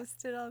 I'll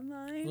post it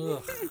online.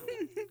 Ugh.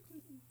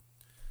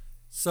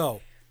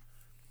 So,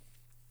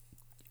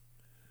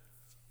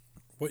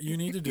 what you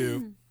need to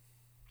do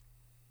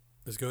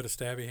is go to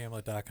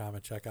stabbyhamlet.com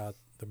and check out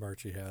the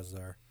merch he has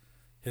there.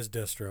 His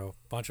distro.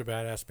 Bunch of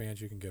badass bands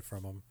you can get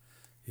from him.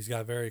 He's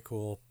got very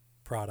cool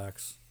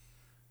products.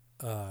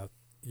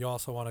 You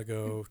also want to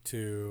go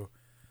to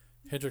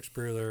Hendrix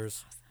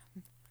Brewers.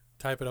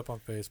 Type it up on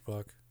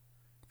Facebook.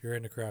 If you're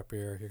into craft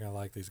beer, you're going to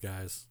like these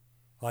guys.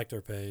 Like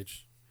their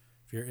page.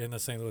 If you're in the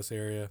St. Louis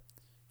area,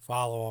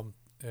 follow them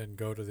and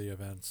go to the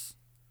events.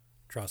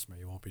 Trust me,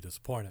 you won't be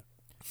disappointed.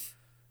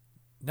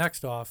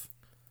 Next off,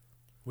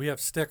 we have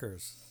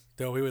stickers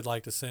that we would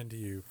like to send to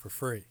you for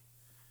free.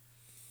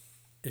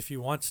 If you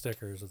want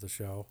stickers of the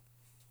show,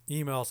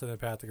 email us at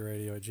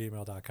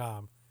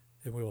empathicradio@gmail.com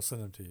and we will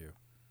send them to you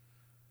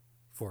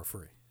for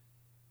free.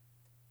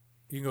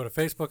 You can go to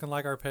Facebook and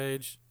like our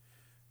page.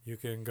 You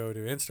can go to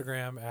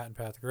Instagram at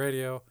Empathic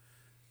Radio.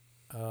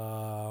 We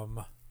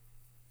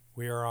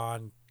are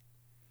on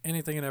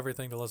anything and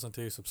everything to listen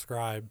to.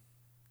 Subscribe.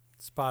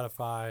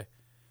 Spotify,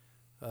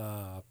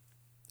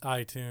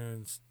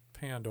 iTunes,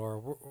 Pandora.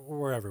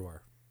 We're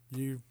everywhere.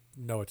 You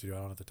know what to do. I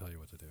don't have to tell you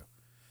what to do.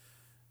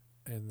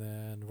 And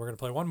then we're going to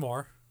play one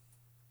more.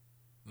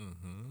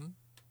 Mm-hmm.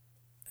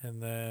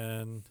 And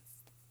then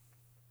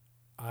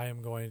I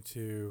am going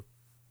to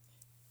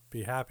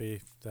be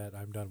happy that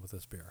I'm done with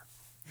this beer.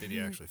 Did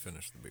you actually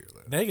finish the beer,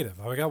 though? Negative.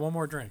 I got one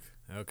more drink.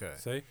 Okay.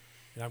 See?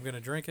 And I'm going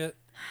to drink it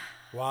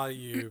while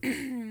you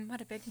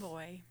What a big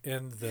boy.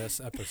 end this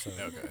episode.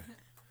 Okay.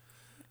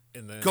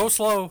 And then Go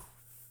slow,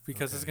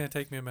 because it's going to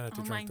take me a minute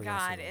to Oh my drink the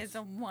rest God, of this. it's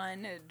a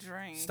one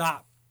drink.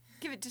 Stop.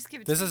 Just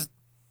give it This to is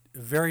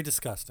very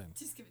disgusting.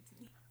 Just give it to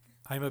me.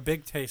 I'm a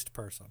big taste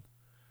person.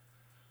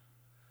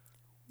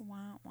 me.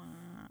 Wah, wah.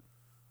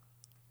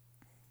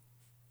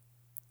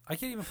 I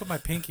can't even put my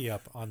pinky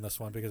up on this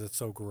one because it's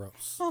so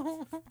gross.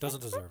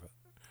 Doesn't deserve it.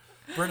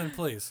 Brennan,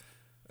 please.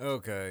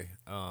 Okay.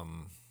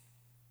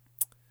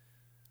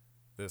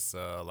 This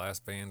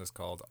last band is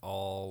called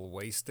All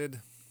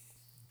Wasted.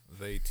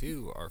 They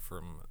too are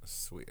from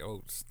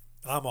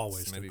I'm all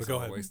wasted, Smitty's but go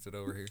all ahead. wasted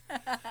over here.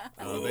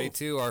 They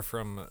too are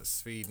from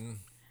Sweden.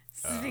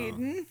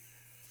 Sweden.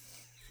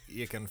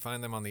 You can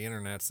find them on the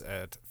internets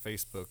at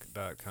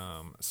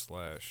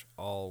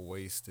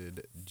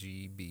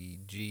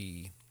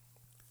facebook.com/allwastedgbg.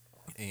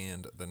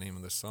 And the name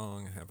of the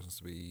song happens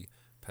to be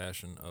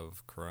Passion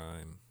of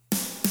Crime.